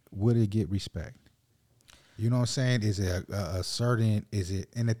would it get respect? You know what I'm saying? Is it a certain,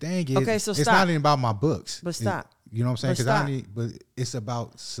 and the thing is, okay, so it's not even about my books. But stop. You know what I'm saying? But it's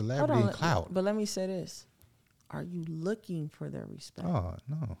about celebrity and clout. But let me say this. Are you looking for their respect? Oh,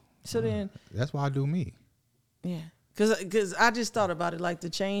 no. So then. That's why I do me. Yeah. Because I just thought about it, like, to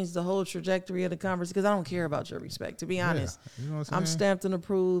change the whole trajectory of the conversation, because I don't care about your respect, to be honest. You know what I'm saying? I'm stamped and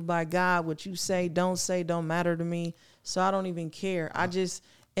approved by God. What you say, don't matter to me. So I don't even care.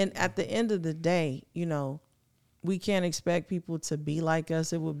 And at the end of the day, we can't expect people to be like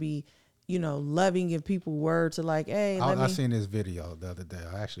us. It would be, loving if people were to like, hey, I seen this video the other day.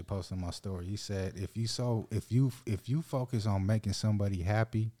 I actually posted on my story. He said, if you focus on making somebody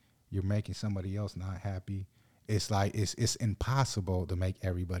happy, you're making somebody else not happy. It's like it's impossible to make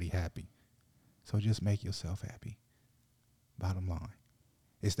everybody happy. So just make yourself happy. Bottom line.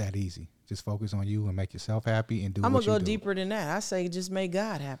 It's that easy. Just focus on you and make yourself happy and do what you do. I'm going to go deeper than that. I say just make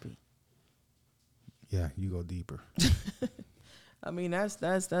God happy. Yeah, you go deeper. I mean, that's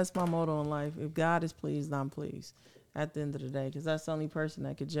my motto in life. If God is pleased, I'm pleased at the end of the day, because that's the only person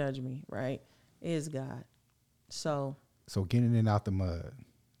that could judge me, right, is God. So getting it out the mud.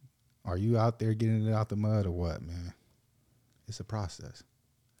 Are you out there getting it out the mud or what, man? It's a process.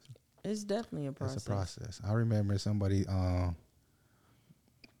 It's definitely a process. It's a process. I remember somebody trying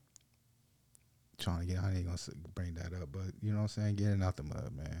to get, I ain't going to bring that up, but you know what I'm saying? Getting out the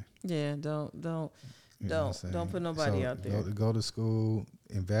mud, man. Yeah, don't put nobody out there. Go to school,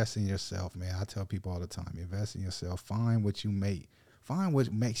 invest in yourself, man. I tell people all the time, invest in yourself. Find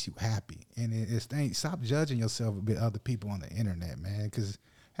what makes you happy. And stop judging yourself with other people on the internet, man, because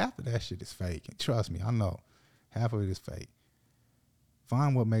half of that shit is fake. And trust me, I know. Half of it is fake.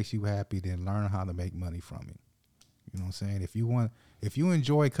 Find what makes you happy, then learn how to make money from it. You know what I'm saying? If you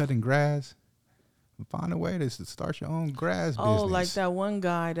enjoy cutting grass, find a way to start your own grass business. Oh, like that one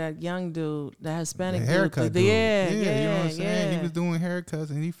guy, that young dude, that Hispanic haircut dude. Yeah, you know what I'm saying? Yeah. He was doing haircuts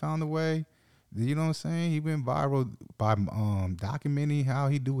and he found a way. You know what I'm saying? He went viral by documenting how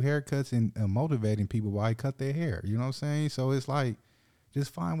he do haircuts and motivating people while he cut their hair. You know what I'm saying? So it's like,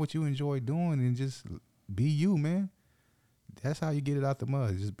 just find what you enjoy doing and just be you, man. That's how you get it out the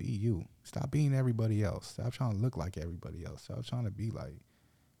mud. Just be you. Stop being everybody else. Stop trying to look like everybody else. Stop trying to be like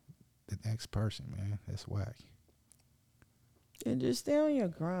the next person, man. That's whack. And just stay on your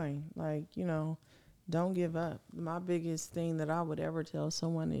grind. Like, don't give up. My biggest thing that I would ever tell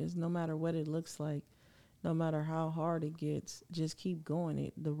someone is, no matter what it looks like, no matter how hard it gets, just keep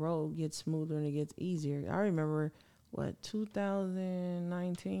going. The road gets smoother and it gets easier. I remember,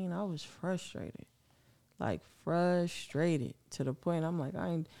 2019, I was frustrated. Like, frustrated to the point I'm like,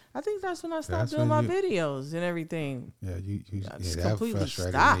 I think that's when I stopped doing my videos and everything. Yeah, that frustrated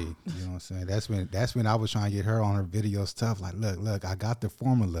stopped. me. You know what I'm saying? That's when I was trying to get her on her video stuff. Like, look, I got the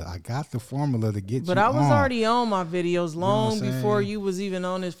formula. To get you on. But I was already on my videos long before you was even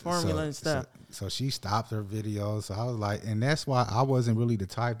on this formula and stuff. So she stopped her videos. So I was like, and that's why I wasn't really the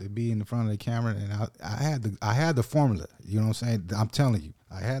type to be in the front of the camera. And I had the formula. You know what I'm saying? I'm telling you,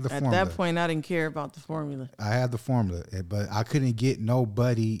 I had the formula. At that point, I didn't care about the formula. I had the formula, but I couldn't get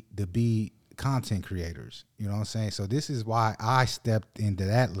nobody to be content creators. You know what I'm saying? So this is why I stepped into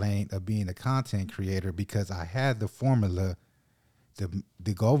that lane of being a content creator, because I had the formula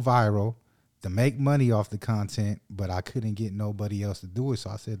to go viral, to make money off the content, but I couldn't get nobody else to do it. So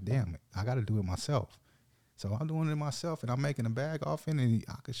I said, damn it, I got to do it myself. So I'm doing it myself, and I'm making a bag off it, and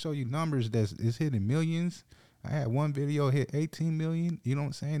I could show you numbers that's hitting millions. I had one video hit 18 million. You know what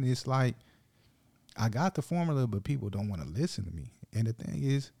I'm saying? It's like, I got the formula, but people don't want to listen to me. And the thing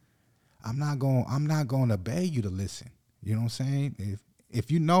is, I'm not going to beg you to listen. You know what I'm saying? If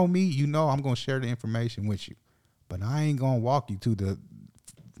you know me, you know I'm going to share the information with you. But I ain't going to walk you to the,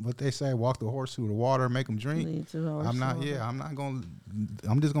 what they say, walk the horse through the water, make them drink. I'm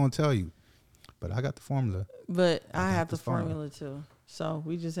just going to tell you. But I got the formula. But I have the formula too. So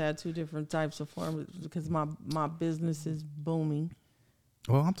we just had two different types of formulas because my business is booming.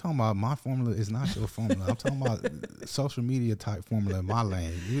 Well, I'm talking about my formula is not your formula. I'm talking about social media type formula in my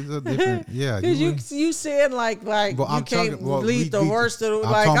lane. These are different. Yeah. You said like well, you can't lead the horse to I'm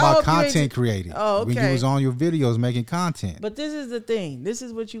like. talking about content creating. Oh, okay. When you was on your videos making content. But this is the thing. This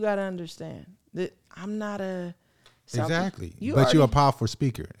is what you got to understand. That I'm not a. Exactly. But you're a powerful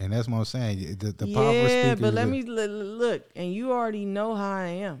speaker. And that's what I'm saying. The powerful speaker. Yeah, but let me look. And you already know how I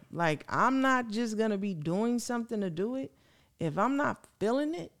am. Like, I'm not just going to be doing something to do it. If I'm not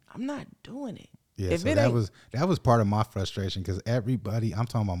feeling it, I'm not doing it. Yeah, so that was part of my frustration, because everybody, I'm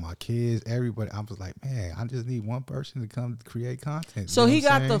talking about my kids, everybody, I was like, man, I just need one person to come create content. So he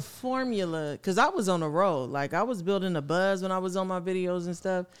got the formula, because I was on the road. Like, I was building a buzz when I was on my videos and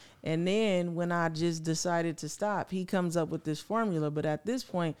stuff. And then when I just decided to stop, he comes up with this formula. But at this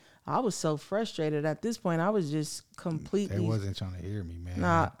point, I was so frustrated. At this point, I was just completely. They wasn't trying to hear me, man.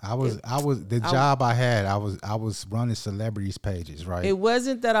 Nah, I was running celebrities pages, right? It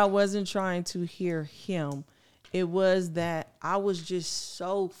wasn't that I wasn't trying to hear him. It was that I was just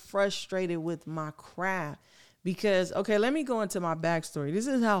so frustrated with my craft because, okay, let me go into my backstory. This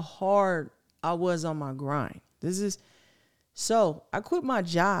is how hard I was on my grind. So I quit my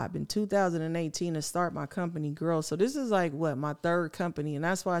job in 2018 to start my company, Girls. So this is like my third company. And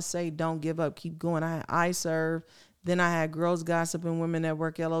that's why I say don't give up, keep going. I had iServe. Then I had Girls Gossip and Women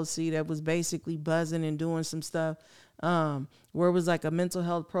Network LLC that was basically buzzing and doing some stuff where it was like a mental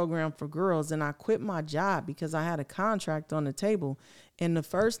health program for girls. And I quit my job because I had a contract on the table. And the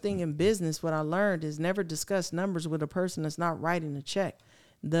first thing in business, what I learned is never discuss numbers with a person that's not writing a check.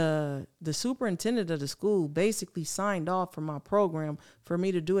 The superintendent of the school basically signed off for my program for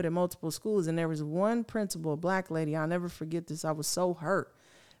me to do it at multiple schools. And there was one principal, a black lady, I'll never forget this. I was so hurt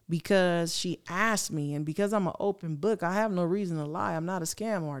because she asked me, and because I'm an open book, I have no reason to lie. I'm not a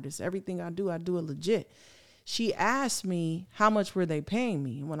scam artist. Everything I do it legit. She asked me how much were they paying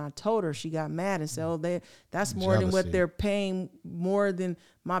me. And when I told her, she got mad and said, that's more than what they're paying, more than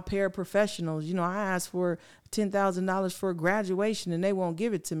my paraprofessionals. You know, I asked for $10,000 for graduation and they won't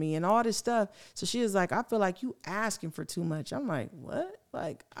give it to me and all this stuff. So she was like, I feel like you asking for too much. I'm like, what?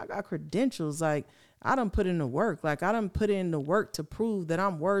 Like, I got credentials. Like, I done put in the work. Like, I done put in the work to prove that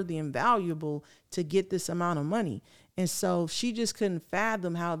I'm worthy and valuable to get this amount of money. And so she just couldn't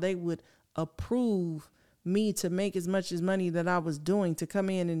fathom how they would approve me to make as much as money that I was doing to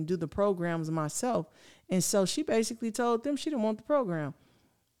come in and do the programs myself. And so she basically told them she didn't want the program.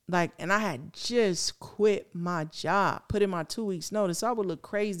 Like, and I had just quit my job, put in my 2 weeks notice. So I would look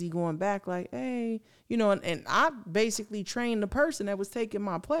crazy going back like, hey, you know, and I basically trained the person that was taking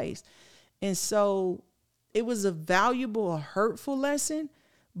my place. And so it was a valuable, a hurtful lesson,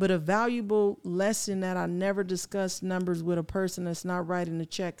 but a valuable lesson that I never discussed numbers with a person that's not writing the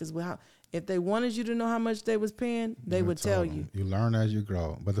check. Because if they wanted you to know how much they was paying, they would tell you. You learn as you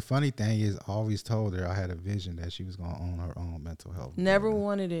grow. But the funny thing is, I always told her I had a vision that she was going to own her own mental health. Never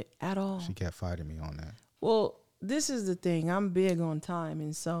wanted it at all. She kept fighting me on that. Well, this is the thing. I'm big on time.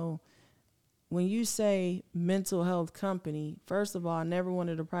 And so when you say mental health company, first of all, I never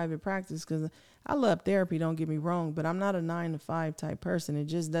wanted a private practice because I love therapy, don't get me wrong, but I'm not a 9-to-5 type person. It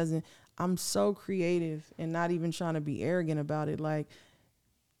just doesn't, I'm so creative and not even trying to be arrogant about it. Like,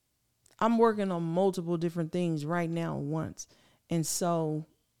 I'm working on multiple different things right now at once. And so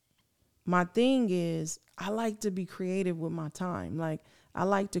my thing is I like to be creative with my time. Like, I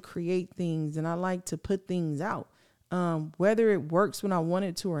like to create things and I like to put things out, whether it works when I want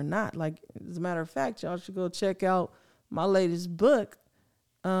it to or not. Like, as a matter of fact, y'all should go check out my latest book,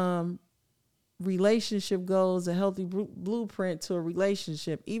 relationship goals, a healthy blueprint to a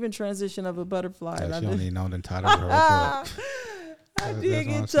relationship, even transition of a butterfly. Yeah, she don't even know the title of her book. I did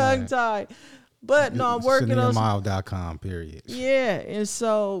get tongue tied. But no, I'm working on ChaniaMile.com, period. Yeah. And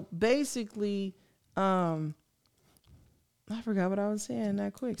so basically, I forgot what I was saying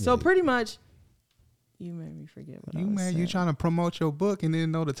that quick. So pretty much, you made me forget what I was saying. You trying to promote your book and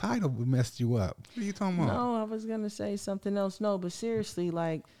didn't know the title messed you up. What are you talking about? No, I was going to say something else. No, but seriously,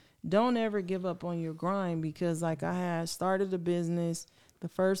 like, don't ever give up on your grind, because like I had started a business. The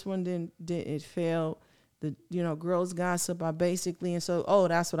first one it failed. The, Girls Gossip, I basically, and so,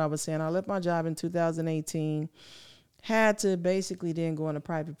 that's what I was saying. I left my job in 2018. Had to basically then go into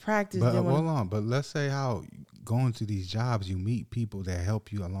private practice. But hold on. But let's say how going to these jobs, you meet people that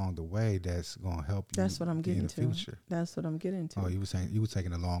help you along the way. That's gonna help you. That's what I'm getting to. Future. That's what I'm getting to. Oh, you were saying you were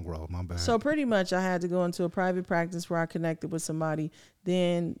taking a long road. My bad. So pretty much, I had to go into a private practice where I connected with somebody.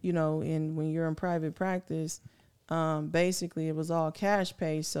 Then and when you're in private practice, basically it was all cash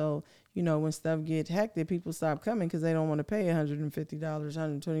pay. So when stuff gets hectic, people stop coming because they don't want to pay $150,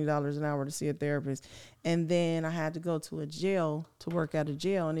 $120 an hour to see a therapist. And then I had to go to a jail to work at a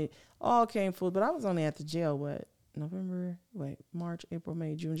jail, and it all came full. But I was only at the jail, March, April,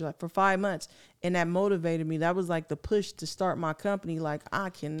 May, June, July, for 5 months. And that motivated me. That was like the push to start my company. Like, I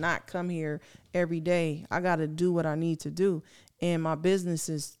cannot come here every day. I got to do what I need to do. And my business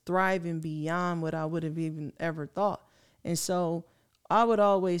is thriving beyond what I would have even ever thought. And so I would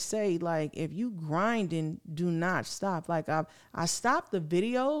always say, like, if you grinding, do not stop. Like, I stopped the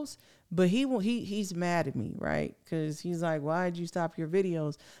videos, but he's mad at me, right? Because he's like, why did you stop your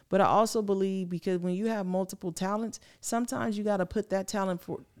videos? But I also believe, because when you have multiple talents, sometimes you got to put that talent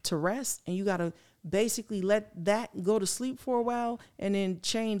to rest, and you got to basically let that go to sleep for a while and then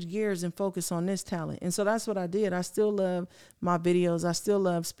change gears and focus on this talent. And so that's what I did. I still love my videos. I still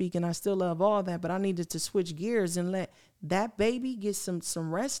love speaking. I still love all that, but I needed to switch gears and let that baby get some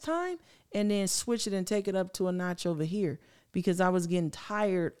rest time, and then switch it and take it up to a notch over here, because I was getting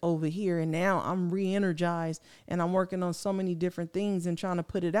tired over here. And now I'm re-energized, and I'm working on so many different things and trying to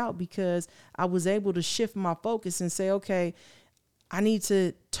put it out, because I was able to shift my focus and say, okay, I need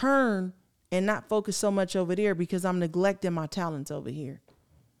to turn and not focus so much over there, because I'm neglecting my talents over here.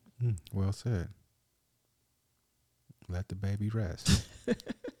 Well said. Let the baby rest.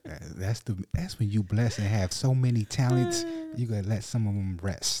 That's when you bless and have so many talents. You gotta let some of them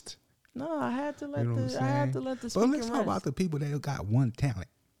rest. No, I had to let the speaker But let's rest. talk about the people that got one talent.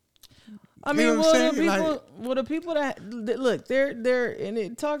 I mean, the people that look, they're, and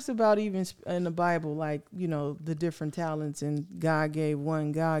it talks about even in the Bible, like, the different talents, and God gave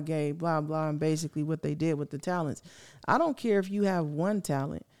one, God gave blah, blah, and basically what they did with the talents. I don't care if you have one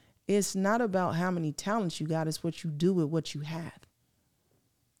talent. It's not about how many talents you got. It's what you do with what you have.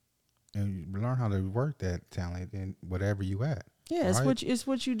 And you learn how to work that talent in whatever you at. Yeah, right? It's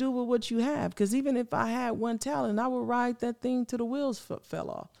what you do with what you have. Because even if I had one talent, I would ride that thing till the wheels fell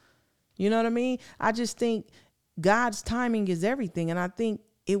off. You know what I mean? I just think God's timing is everything. And I think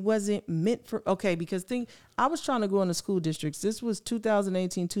it wasn't meant for, because I was trying to go into school districts. This was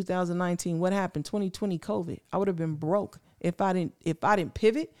 2018, 2019. What happened? 2020 COVID. I would have been broke if I didn't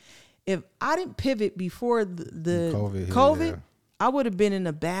pivot. If I didn't pivot before the COVID, yeah, I would have been in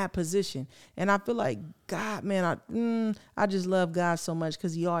a bad position. And I feel like God, man, I just love God so much,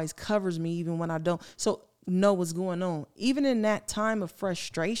 because he always covers me even when I don't. So know what's going on. Even in that time of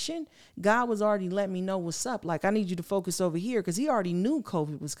frustration, God was already letting me know what's up. Like, I need you to focus over here, because he already knew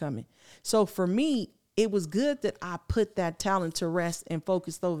COVID was coming. So for me, it was good that I put that talent to rest and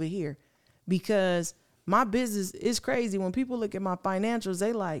focused over here, because my business is crazy. When people look at my financials,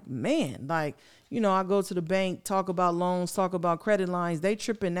 they like, man, like, I go to the bank, talk about loans, talk about credit lines. They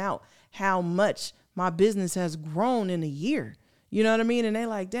tripping out how much my business has grown in a year. You know what I mean? And they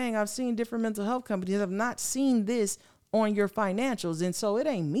like, dang, I've seen different mental health companies. I've not seen this on your financials. And so it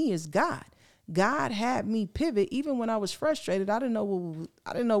ain't me, it's God. God had me pivot. Even when I was frustrated, I didn't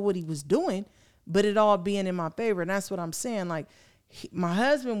know what he was doing, but it all being in my favor. And that's what I'm saying. Like, my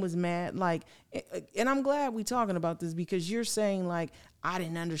husband was mad, like, and I'm glad we talking about this, because you're saying, like, I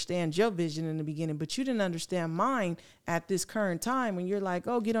didn't understand your vision in the beginning, but you didn't understand mine at this current time. When you're like,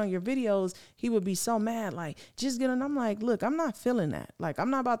 oh, get on your videos, he would be so mad, like, just get on. I'm like, look, I'm not feeling that. Like, I'm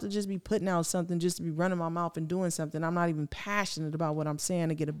not about to just be putting out something just to be running my mouth and doing something. I'm not even passionate about what I'm saying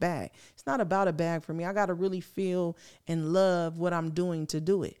to get a bag. It's not about a bag for me. I got to really feel and love what I'm doing to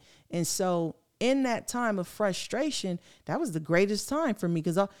do it. And so in that time of frustration, that was the greatest time for me.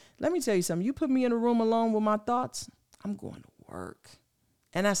 Because let me tell you something. You put me in a room alone with my thoughts, I'm going to work.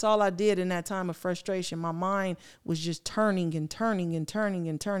 And that's all I did in that time of frustration. My mind was just turning and turning and turning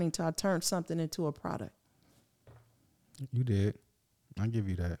and turning till I turned something into a product. You did. I give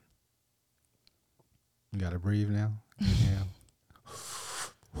you that. You gotta breathe now. Inhale.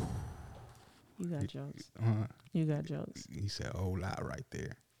 You got jokes. You got jokes. You said a whole lot right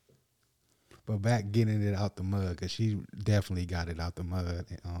there. But back getting it out the mud, because she definitely got it out the mud.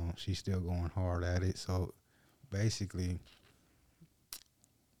 She's still going hard at it. So basically,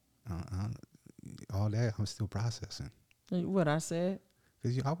 all that I'm still processing. What I said?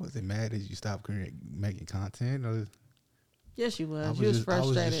 Because I wasn't mad that you stopped making content. Yes, you was. You was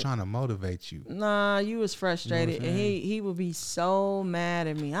frustrated. I was just trying to motivate you. Nah, you was frustrated. You know and he would be so mad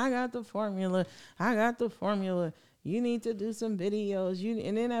at me. I got the formula. You need to do some videos.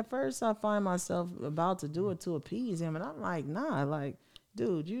 And then at first I find myself about to do it to appease him. And I'm like, nah, like,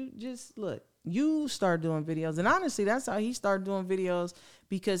 dude, you just look. You start doing videos. And honestly, that's how he started doing videos,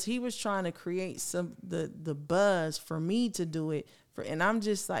 because he was trying to create the buzz for me to do it. And I'm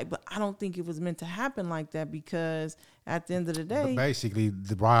just like, but I don't think it was meant to happen like that, because at the end of the day. But basically,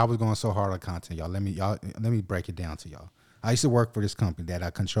 why I was going so hard on content, y'all. Let me break it down to y'all. I used to work for this company that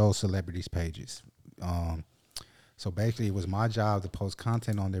I control celebrities' pages. So basically, it was my job to post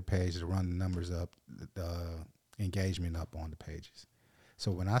content on their page, to run the numbers up, the engagement up on the pages. So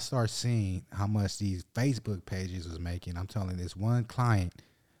when I start seeing how much these Facebook pages was making, I'm telling this one client,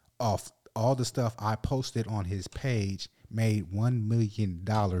 off all the stuff I posted on his page, made $1 million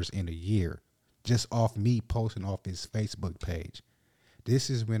in a year just off me posting off his Facebook page.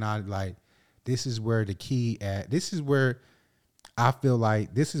 This is when this is where the key at. This is where I feel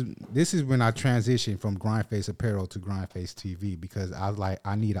like this is when I transitioned from Grindface Apparel to Grindface TV, because I was like,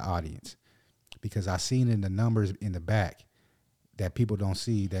 I need an audience, because I seen in the numbers in the back that people don't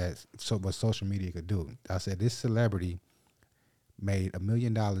see what social media could do. I said, this celebrity made $1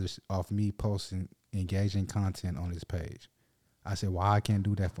 million off me posting engaging content on his page. I said, well, I can't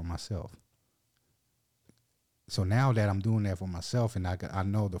do that for myself. So now that I'm doing that for myself and I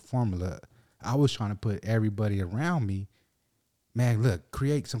know the formula, I was trying to put everybody around me, man, look,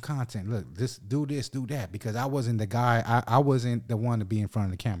 create some content. Look, do this, do that, because I wasn't the guy. I wasn't the one to be in front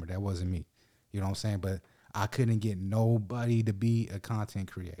of the camera. That wasn't me. You know what I'm saying? But I couldn't get nobody to be a content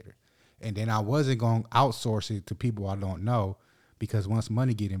creator. And then I wasn't going to outsource it to people I don't know, because once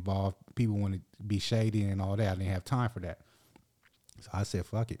money get involved, people want to be shady and all that. I didn't have time for that. So I said,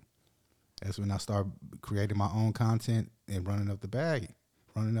 fuck it. That's when I started creating my own content and running up the bag,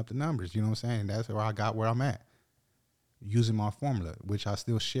 running up the numbers. You know what I'm saying? And that's where I got where I'm at, using my formula, which I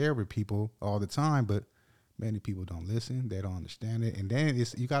still share with people all the time, but many people don't listen. They don't understand it. And then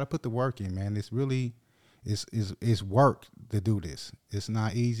you got to put the work in, man. It's really... It's work to do this. It's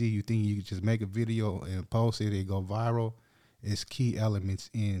not easy. You think you can just make a video and post it and go viral. It's key elements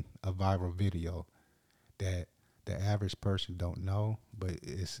in a viral video that the average person don't know, but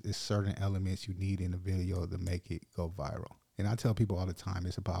it's certain elements you need in the video to make it go viral. And I tell people all the time,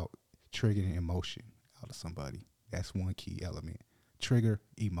 it's about triggering emotion out of somebody. That's one key element. Trigger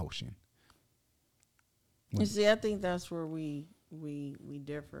emotion. You see, I think that's where we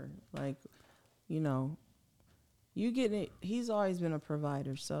differ. Like, you know, you get it. He's always been a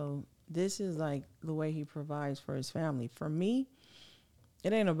provider, so this is like the way he provides for his family. For me,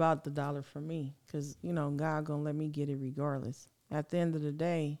 it ain't about the dollar for me, because, you know, God gonna let me get it regardless. At the end of the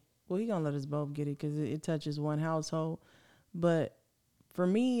day, well, he gonna let us both get it, because it touches one household. But for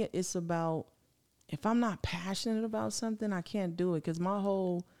me, it's about, if I'm not passionate about something, I can't do it, because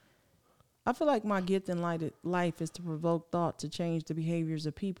I feel like my gift in life is to provoke thought, to change the behaviors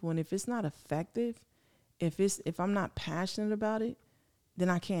of people. And if it's not effective, if I'm not passionate about it,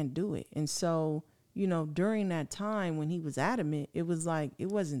 then I can't do it. And so, you know, during that time when he was adamant, it was like, it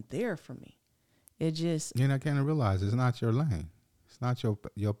wasn't there for me. It just... And I kind of realize it's not your lane. It's not your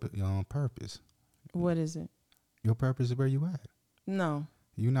own purpose. What is it? Your purpose is where you at. No.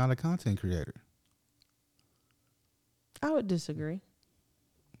 You're not a content creator. I would disagree.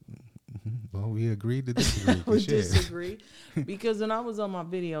 Well, we agreed to disagree. I would disagree, because when I was on my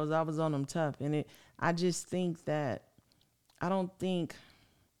videos, I was on them tough, and I just think that I don't think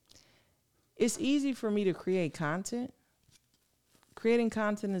it's easy for me to create content. Creating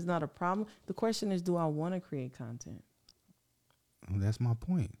content is not a problem. The question is, do I want to create content? Well, that's my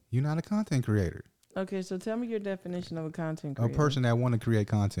point. You're not a content creator. Okay, so tell me your definition of a content creator. A person that want to create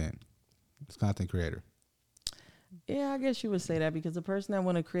content. It's content creator. Yeah, I guess you would say that, because the person that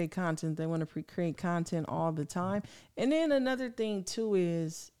want to create content, they want to create content all the time. And then another thing too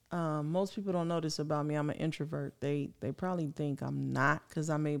is, most people don't know this about me. I'm an introvert. They probably think I'm not, because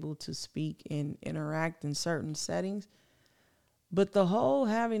I'm able to speak and interact in certain settings. But the whole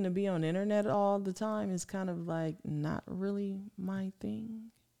having to be on the internet all the time is kind of like not really my thing.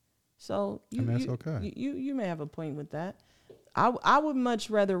 So I mean, that's okay. you may have a point with that. I would much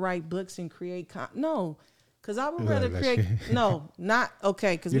rather write books and create no, because I would rather create not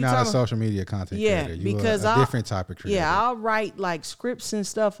okay. Because you're not a social media content creator. You're because a different type of creator. Yeah, I'll write like scripts and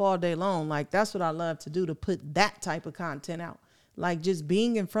stuff all day long. Like that's what I love to do, to put that type of content out. Like just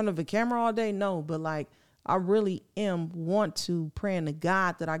being in front of a camera all day, no. But like I really want to praying to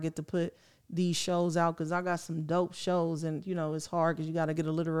God that I get to put these shows out, because I got some dope shows, and you know it's hard because you got to get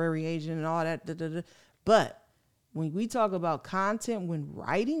a literary agent and all that. But when we talk about content, when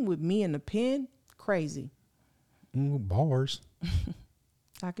writing with me and the pen, crazy. Bars.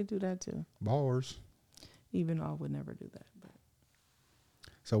 I could do that too. Bars. Even though I would never do that. But.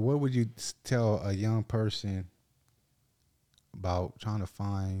 So what would you tell a young person about trying to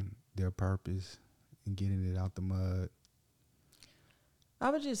find their purpose and getting it out the mud? I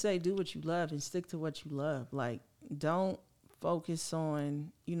would just say do what you love and stick to what you love. Like, don't focus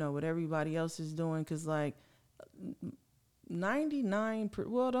on, you know, what everybody else is doing, because like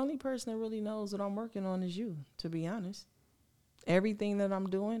the only person that really knows what I'm working on is you, to be honest. Everything that I'm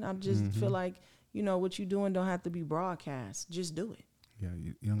doing, I just feel like, you know, what you're doing don't have to be broadcast. Just do it. Yeah,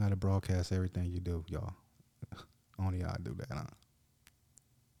 you don't got to broadcast everything you do, y'all. Only y'all do that, huh?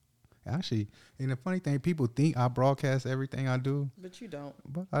 Actually, and the funny thing, people think I broadcast everything I do. But you don't.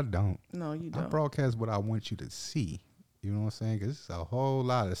 But I don't. No, you don't. I broadcast what I want you to see. You know what I'm saying? Because it's a whole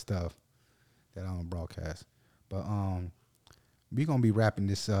lot of stuff that I don't broadcast. But we going to be wrapping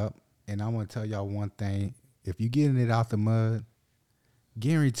this up. And I want to tell y'all one thing. If you're getting it out the mud,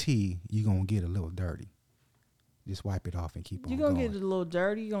 guarantee you're going to get a little dirty. Just wipe it off and keep on going. You're going to get a little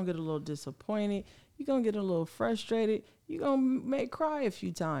dirty. You're going to get a little disappointed. You're going to get a little frustrated. You're going to may cry a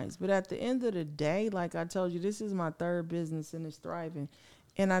few times. But at the end of the day, like I told you, this is my third business and it's thriving.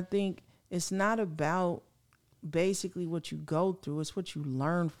 And I think it's not about basically what you go through. It's what you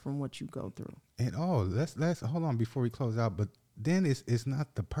learn from what you go through. And let's hold on before we close out. But then it's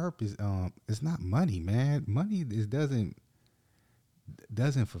not the purpose. It's not money, man. Money doesn't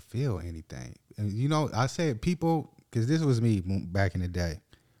fulfill anything. And you know, I said people, because this was me back in the day.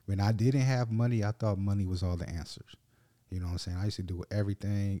 When I didn't have money, I thought money was all the answers. You know what I'm saying? I used to do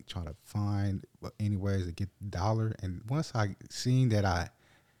everything, try to find any ways to get the dollar. And once I seen that I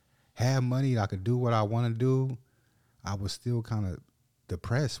had money, I could do what I want to do, I was still kind of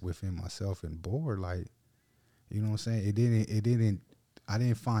depressed within myself and bored. Like, you know what I'm saying? I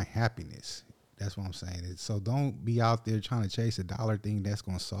didn't find happiness. That's what I'm saying. So don't be out there trying to chase a dollar thing that's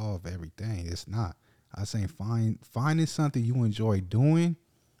going to solve everything. It's not. I say finding something you enjoy doing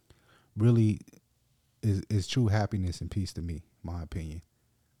really is true happiness and peace to me, my opinion.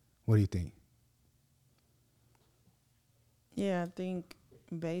 What do you think? Yeah, I think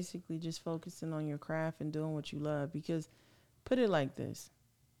basically just focusing on your craft and doing what you love. Because put it like this.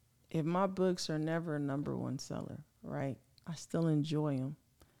 If my books are never a number one seller, right, I still enjoy them.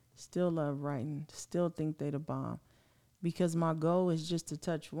 Still love writing. Still think they the bomb. Because my goal is just to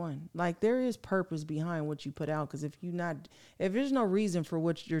touch one. Like, there is purpose behind what you put out. Because if there's no reason for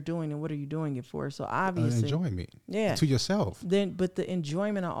what you're doing, then what are you doing it for? So obviously, enjoyment. Yeah, to yourself. But the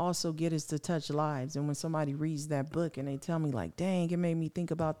enjoyment I also get is to touch lives. And when somebody reads that book and they tell me like, "Dang, it made me think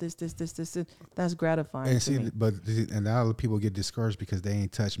about this," that's gratifying. And to me. and a lot of people get discouraged because they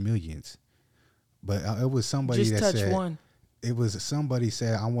ain't touched millions. But it was somebody just that touch said one. It was somebody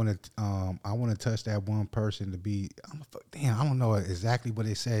said, I want to touch that one person to be, I don't know exactly what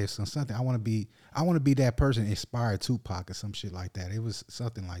they say. So something, I want to be that person, inspired Tupac or some shit like that. It was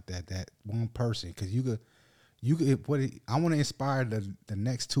something like that one person. Cause I want to inspire the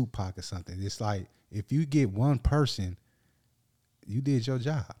next Tupac or something. It's like, if you get one person, you did your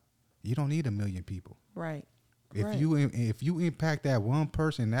job. You don't need a million people. Right. If you impact that one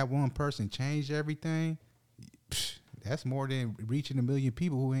person changed everything, that's more than reaching a million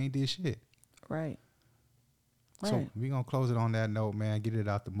people who ain't did shit. Right. So we gonna close it on that note, man. Get it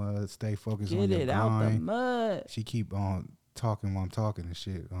out the mud. Stay focused on your grind. Get it out the mud. She keep on talking while I'm talking and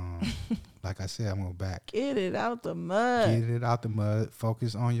shit. Like I said, I'm gonna back. Get it out the mud. Get it out the mud.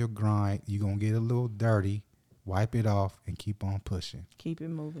 Focus on your grind. You gonna get a little dirty. Wipe it off and keep on pushing. Keep it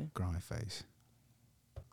moving. Grind face.